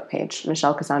Facebook page,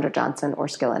 Michelle Cassandra Johnson or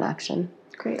Skill in Action.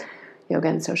 Great. Yoga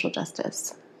and social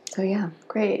justice. So yeah.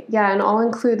 Great. Yeah, and I'll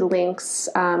include links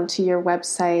to your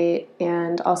website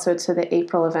and also to the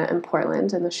April event in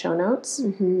Portland in the show notes.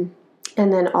 Mm-hmm.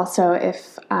 And then also,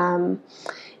 if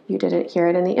you didn't hear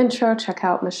it in the intro, check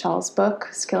out Michelle's book,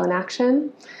 Skill in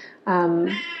Action.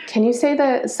 Can you say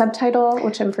the subtitle,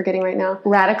 which I'm forgetting right now?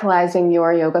 Radicalizing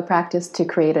Your Yoga Practice to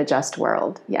Create a Just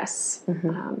World. Yes.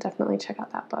 Mm-hmm. Definitely check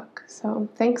out that book. So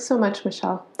thanks so much,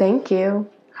 Michelle. Thank you.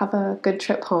 Have a good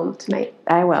trip home tonight.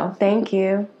 I will. Thank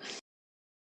you.